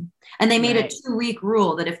time. And they made a 2-week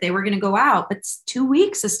rule that if they were going to go out, but 2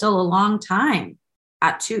 weeks is still a long time.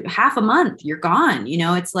 At half a month, you're gone.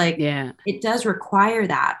 It's like, it does require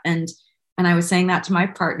that. And I was saying that to my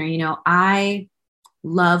partner, I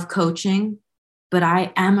love coaching, but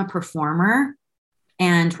I am a performer.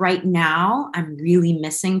 And right now I'm really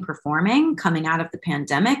missing performing coming out of the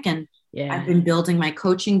pandemic. And I've been building my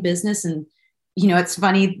coaching business. And, it's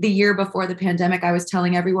funny, the year before the pandemic, I was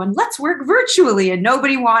telling everyone, let's work virtually, and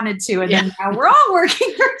nobody wanted to. And then now we're all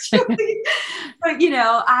working virtually. But,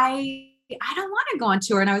 I don't want to go on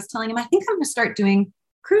tour. And I was telling him, I think I'm going to start doing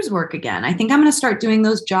cruise work again. I think I'm going to start doing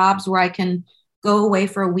those jobs where I can go away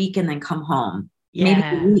for a week and then come home. Maybe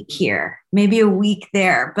a week here, maybe a week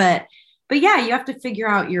there. But you have to figure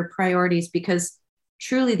out your priorities, because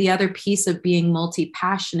truly the other piece of being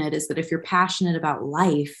multi-passionate is that if you're passionate about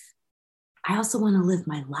life, I also want to live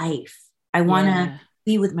my life. I want to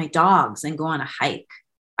be with my dogs and go on a hike.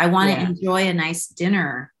 I want to enjoy a nice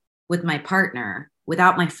dinner with my partner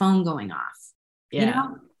without my phone going off.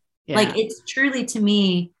 Like, it's truly, to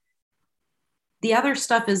me, the other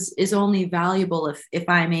stuff is only valuable if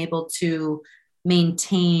I'm able to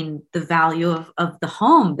maintain the value of the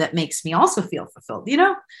home that makes me also feel fulfilled,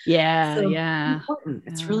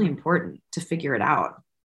 It's really important to figure it out.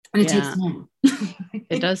 And it takes time.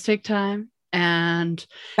 It does take time, and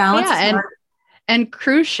balance. And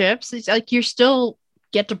cruise ships, it's like you still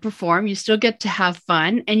get to perform, you still get to have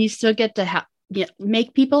fun, and you still get to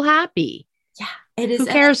make people happy. Yeah, it is. Who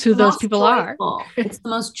cares who those people are? It's the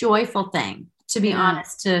most joyful thing, to be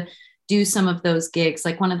honest, to do some of those gigs.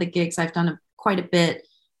 Like, one of the gigs I've done quite a bit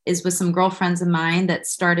is with some girlfriends of mine that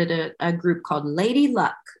started a group called Lady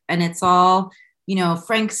Luck. And it's all,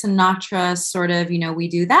 Frank Sinatra sort of, we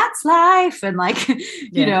do That's Life, and like,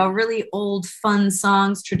 really old fun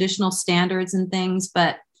songs, traditional standards and things.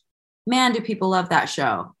 But man, do people love that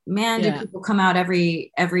show. Man, do people come out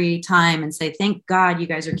every time and say, thank God you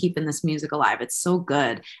guys are keeping this music alive. It's so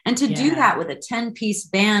good. And to do that with a 10-piece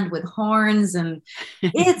band with horns, and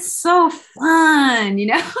it's so fun,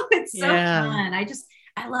 it's so fun.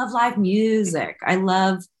 I love live music. I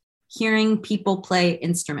love hearing people play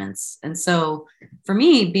instruments. And so for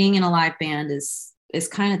me, being in a live band is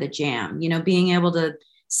kind of the jam, being able to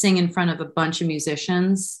sing in front of a bunch of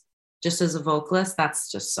musicians just as a vocalist, that's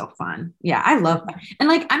just so fun. Yeah, I love that. And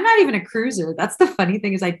like, I'm not even a cruiser. That's the funny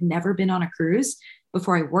thing, is I've never been on a cruise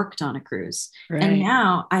before I worked on a cruise. Right. And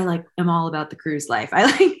now I am all about the cruise life. So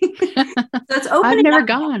it's open. I've never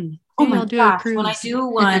gone. Oh my gosh. When I do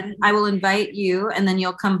one, I will invite you, and then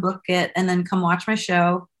you'll come book it, and then come watch my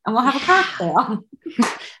show, and we'll have a cocktail.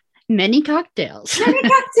 Many cocktails.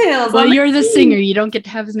 Well, you're the singer. You don't get to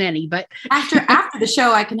have as many, but after the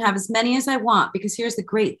show, I can have as many as I want, because here's the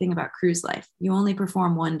great thing about cruise life. You only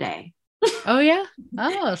perform one day. Oh, yeah.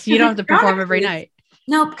 Oh, so you don't have to perform every night.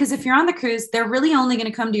 No, because if you're on the cruise, they're really only going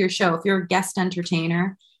to come to your show. If you're a guest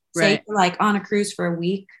entertainer, say you're like on a cruise for a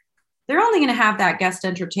week, they're only going to have that guest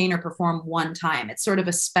entertainer perform one time. It's sort of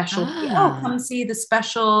a special, come see the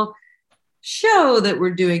special show that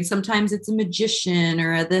we're doing. Sometimes it's a magician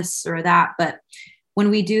or a this or that, but when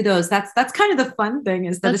we do those, that's kind of the fun thing,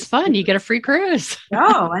 is that it's fun. You get a free cruise.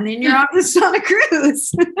 And then you're on a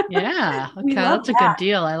cruise. Yeah. Okay. That's a good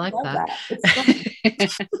deal. I like that.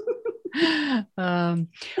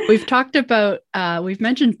 We've talked about, we've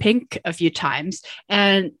mentioned Pink a few times,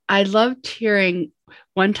 and I loved hearing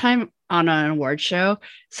one time on an award show,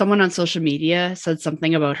 someone on social media said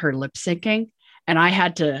something about her lip syncing, and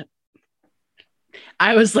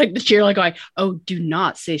I was like the cheerleader going, oh, do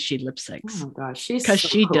not say she lip syncs. Oh my gosh, because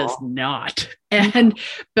she cool. does not.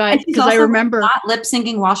 But because I remember not lip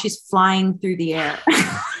syncing while she's flying through the air.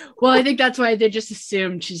 Well, I think that's why they just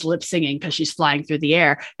assumed she's lip singing because she's flying through the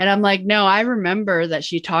air. And I'm like, no, I remember that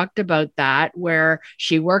she talked about that, where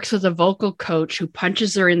she works with a vocal coach who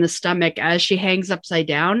punches her in the stomach as she hangs upside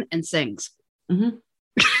down and sings.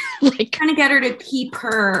 Mm-hmm. Like trying to get her to keep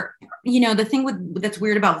her, the thing that's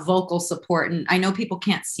weird about vocal support, and I know people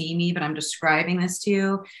can't see me, but I'm describing this to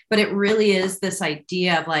you, but it really is this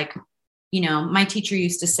idea of like, my teacher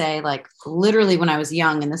used to say, like, literally when I was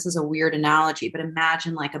young, and this is a weird analogy, but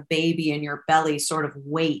imagine like a baby in your belly sort of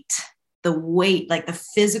the weight, like the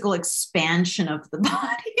physical expansion of the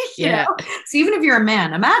body. Yeah. So even if you're a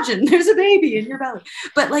man, imagine there's a baby in your belly,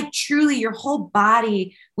 but like truly your whole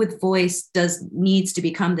body with voice needs to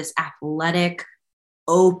become this athletic,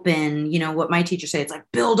 open, what my teacher say, it's like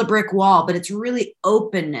build a brick wall, but it's really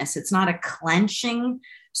openness. It's not a clenching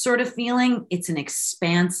sort of feeling. It's an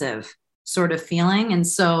expansive sort of feeling. And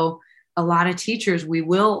so a lot of teachers,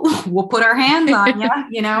 we'll put our hands on you,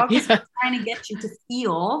 because we're trying to get you to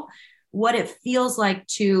feel what it feels like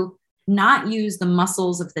to not use the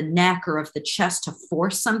muscles of the neck or of the chest to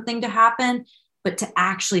force something to happen, but to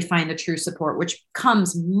actually find the true support, which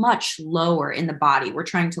comes much lower in the body. We're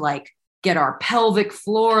trying to like get our pelvic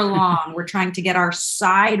floor long. We're trying to get our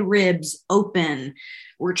side ribs open.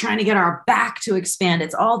 We're trying to get our back to expand.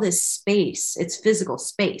 It's all this space. It's physical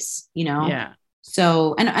space, Yeah.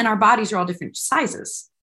 So, and our bodies are all different sizes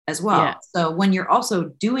as well. Yeah. So when you're also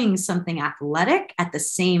doing something athletic at the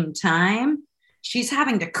same time, she's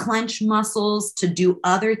having to clench muscles to do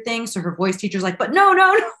other things. So her voice teacher's like, but no,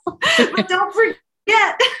 but don't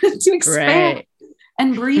forget to expand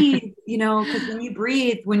and breathe, because when you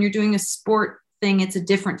breathe, when you're doing a sport thing, it's a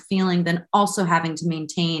different feeling than also having to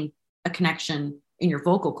maintain a connection in your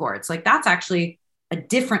vocal cords. Like that's actually a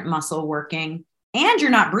different muscle working, and you're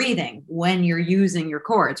not breathing when you're using your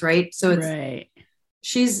cords. Right. So it's,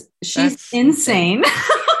 she's insane.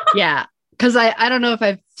 Yeah. Cause I don't know if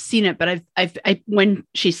I've seen it, but I when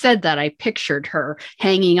she said that, I pictured her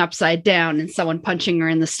hanging upside down and someone punching her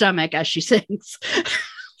in the stomach as she sings.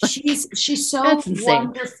 She's so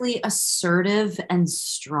wonderfully assertive and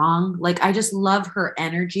strong. Like I just love her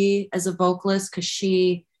energy as a vocalist. Cause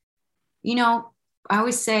she, I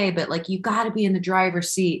always say, but like, you got to be in the driver's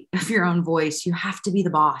seat of your own voice. You have to be the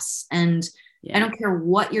boss. And I don't care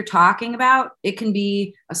what you're talking about. It can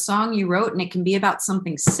be a song you wrote and it can be about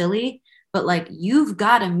something silly, but like, you've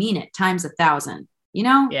got to mean it times 1,000,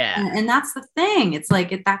 Yeah. And that's the thing. It's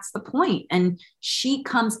like, that's the point. And she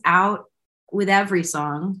comes out with every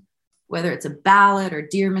song, whether it's a ballad or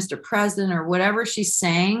Dear Mr. President or whatever she's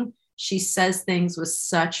saying, she says things with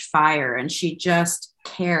such fire and she just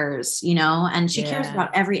cares, and she cares about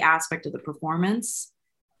every aspect of the performance.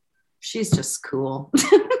 She's just cool.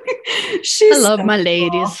 I love my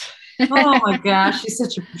ladies. Oh my gosh.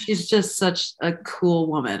 She's just such a cool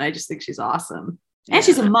woman. I just think she's awesome. And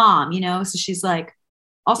she's a mom, so she's like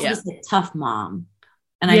also just a tough mom.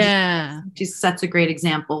 And she sets a great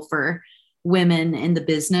example for women in the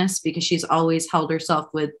business because she's always held herself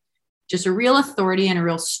with just a real authority and a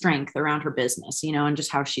real strength around her business, and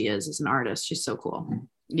just how she is as an artist. She's so cool.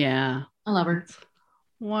 Yeah. I love her.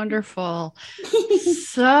 Wonderful.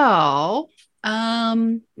 So, I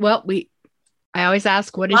always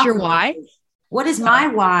ask, what is your why? What is my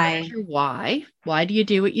why? What is your why? Why do you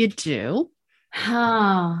do what you do?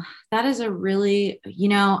 Oh, that is a really,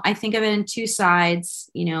 I think of it in two sides,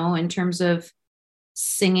 in terms of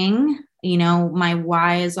singing, my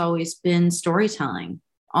why has always been storytelling,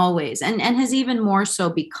 always. And has even more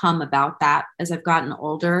so become about that as I've gotten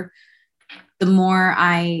older. The more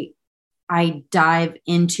I dive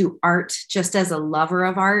into art just as a lover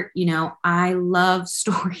of art, I love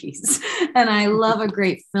stories and I love a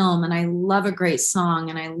great film and I love a great song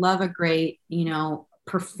and I love a great,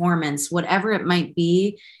 performance, whatever it might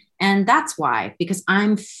be. And that's why, because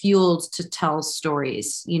I'm fueled to tell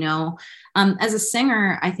stories, as a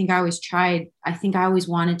singer, I think I always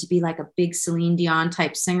wanted to be like a big Celine Dion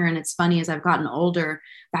type singer. And it's funny, as I've gotten older,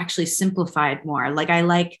 I've actually simplified more. Like I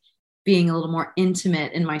like being a little more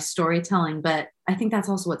intimate in my storytelling, but I think that's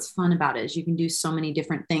also what's fun about it is you can do so many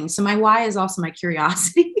different things. So my why is also my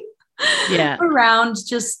curiosity around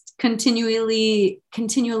just continually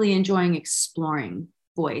enjoying exploring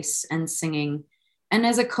voice and singing. And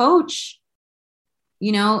as a coach,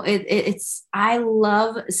 it's, I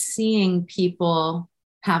love seeing people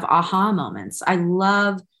have aha moments. I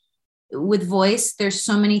love with voice, there's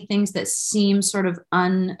so many things that seem sort of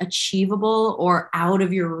unachievable or out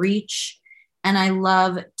of your reach. And I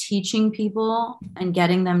love teaching people and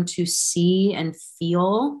getting them to see and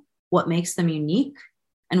feel what makes them unique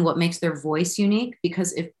and what makes their voice unique.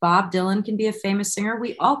 Because if Bob Dylan can be a famous singer,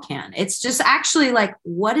 we all can. It's just actually like,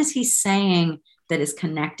 what is he saying that is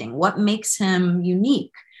connecting? What makes him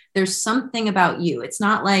unique? There's something about you. It's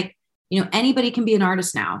not like, anybody can be an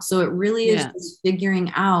artist now. So it really is just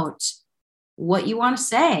figuring out what you want to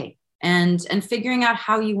say and figuring out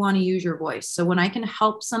how you want to use your voice. So when I can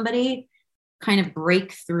help somebody kind of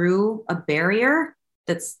break through a barrier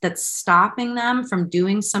that's stopping them from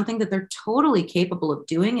doing something that they're totally capable of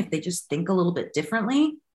doing if they just think a little bit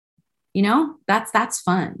differently, you know, that's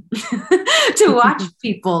fun to watch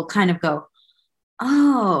people kind of go,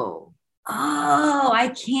 oh,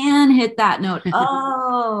 I can hit that note.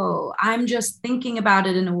 Oh, I'm just thinking about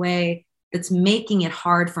it in a way that's making it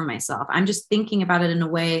hard for myself. I'm just thinking about it in a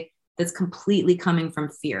way that's completely coming from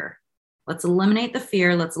fear. Let's eliminate the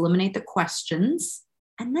fear. Let's eliminate the questions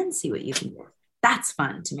and then see what you can do. That's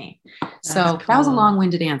fun to me. So That was a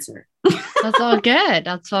long-winded answer. That's all good.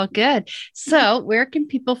 That's all good. So where can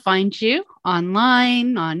people find you?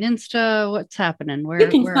 Online, on Insta? What's happening? You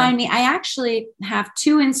can find me. I actually have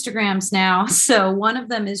 2 Instagrams now. So one of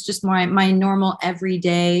them is just my normal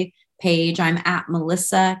everyday page. I'm at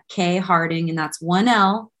Melissa K. Harding, and that's 1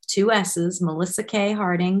 L, 2 S's, Melissa K.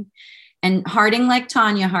 Harding. And Harding like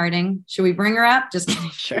Tanya Harding. Should we bring her up? Just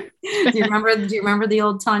kidding. Sure. Do you remember the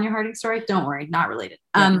old Tanya Harding story? Don't worry, not related.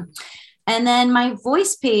 Yeah. And then my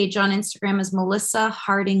voice page on Instagram is Melissa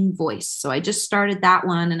Harding Voice. So I just started that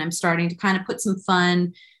one, and I'm starting to kind of put some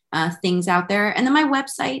fun things out there. And then my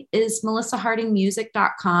website is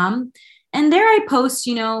melissahardingmusic.com. And there I post,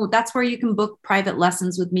 you know, that's where you can book private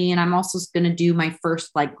lessons with me. And I'm also going to do my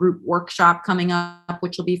first like group workshop coming up,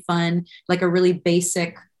 which will be fun, like a really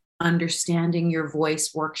basic understanding your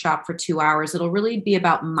voice workshop for 2 hours. It'll really be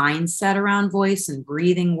about mindset around voice and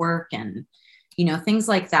breathing work and, you know, things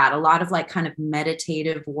like that. A lot of like kind of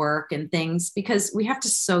meditative work and things, because we have to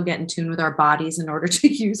so get in tune with our bodies in order to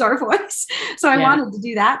use our voice. So I wanted to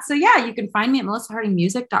do that. So yeah, you can find me at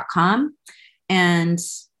melissahardingmusic.com. And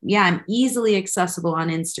yeah, I'm easily accessible on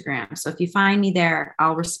Instagram. So if you find me there,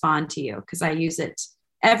 I'll respond to you because I use it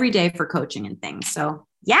every day for coaching and things. So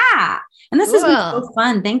yeah. And this has been so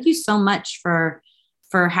fun. Thank you so much for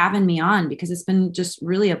having me on, because it's been just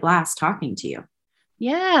really a blast talking to you.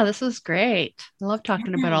 Yeah, this was great. I love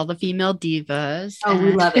talking about all the female divas. Oh,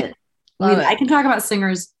 we love it. I can talk about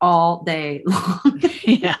singers all day long.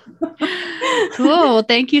 Yeah. Cool. Well,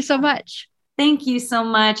 thank you so much. Thank you so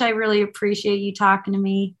much. I really appreciate you talking to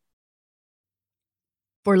me.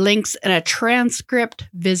 For links and a transcript,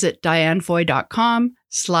 visit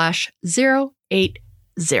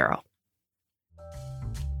dianefoy.com/080.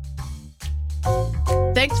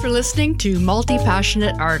 Thanks for listening to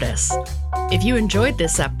Multi-Passionate Artists. If you enjoyed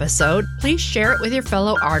this episode, please share it with your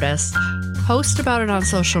fellow artists, post about it on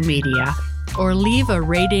social media, or leave a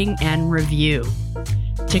rating and review.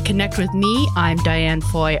 To connect with me, I'm Diane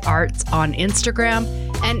Foy Arts on Instagram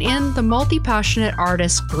and in the Multi-Passionate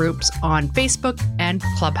Artists groups on Facebook and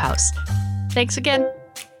Clubhouse. Thanks again.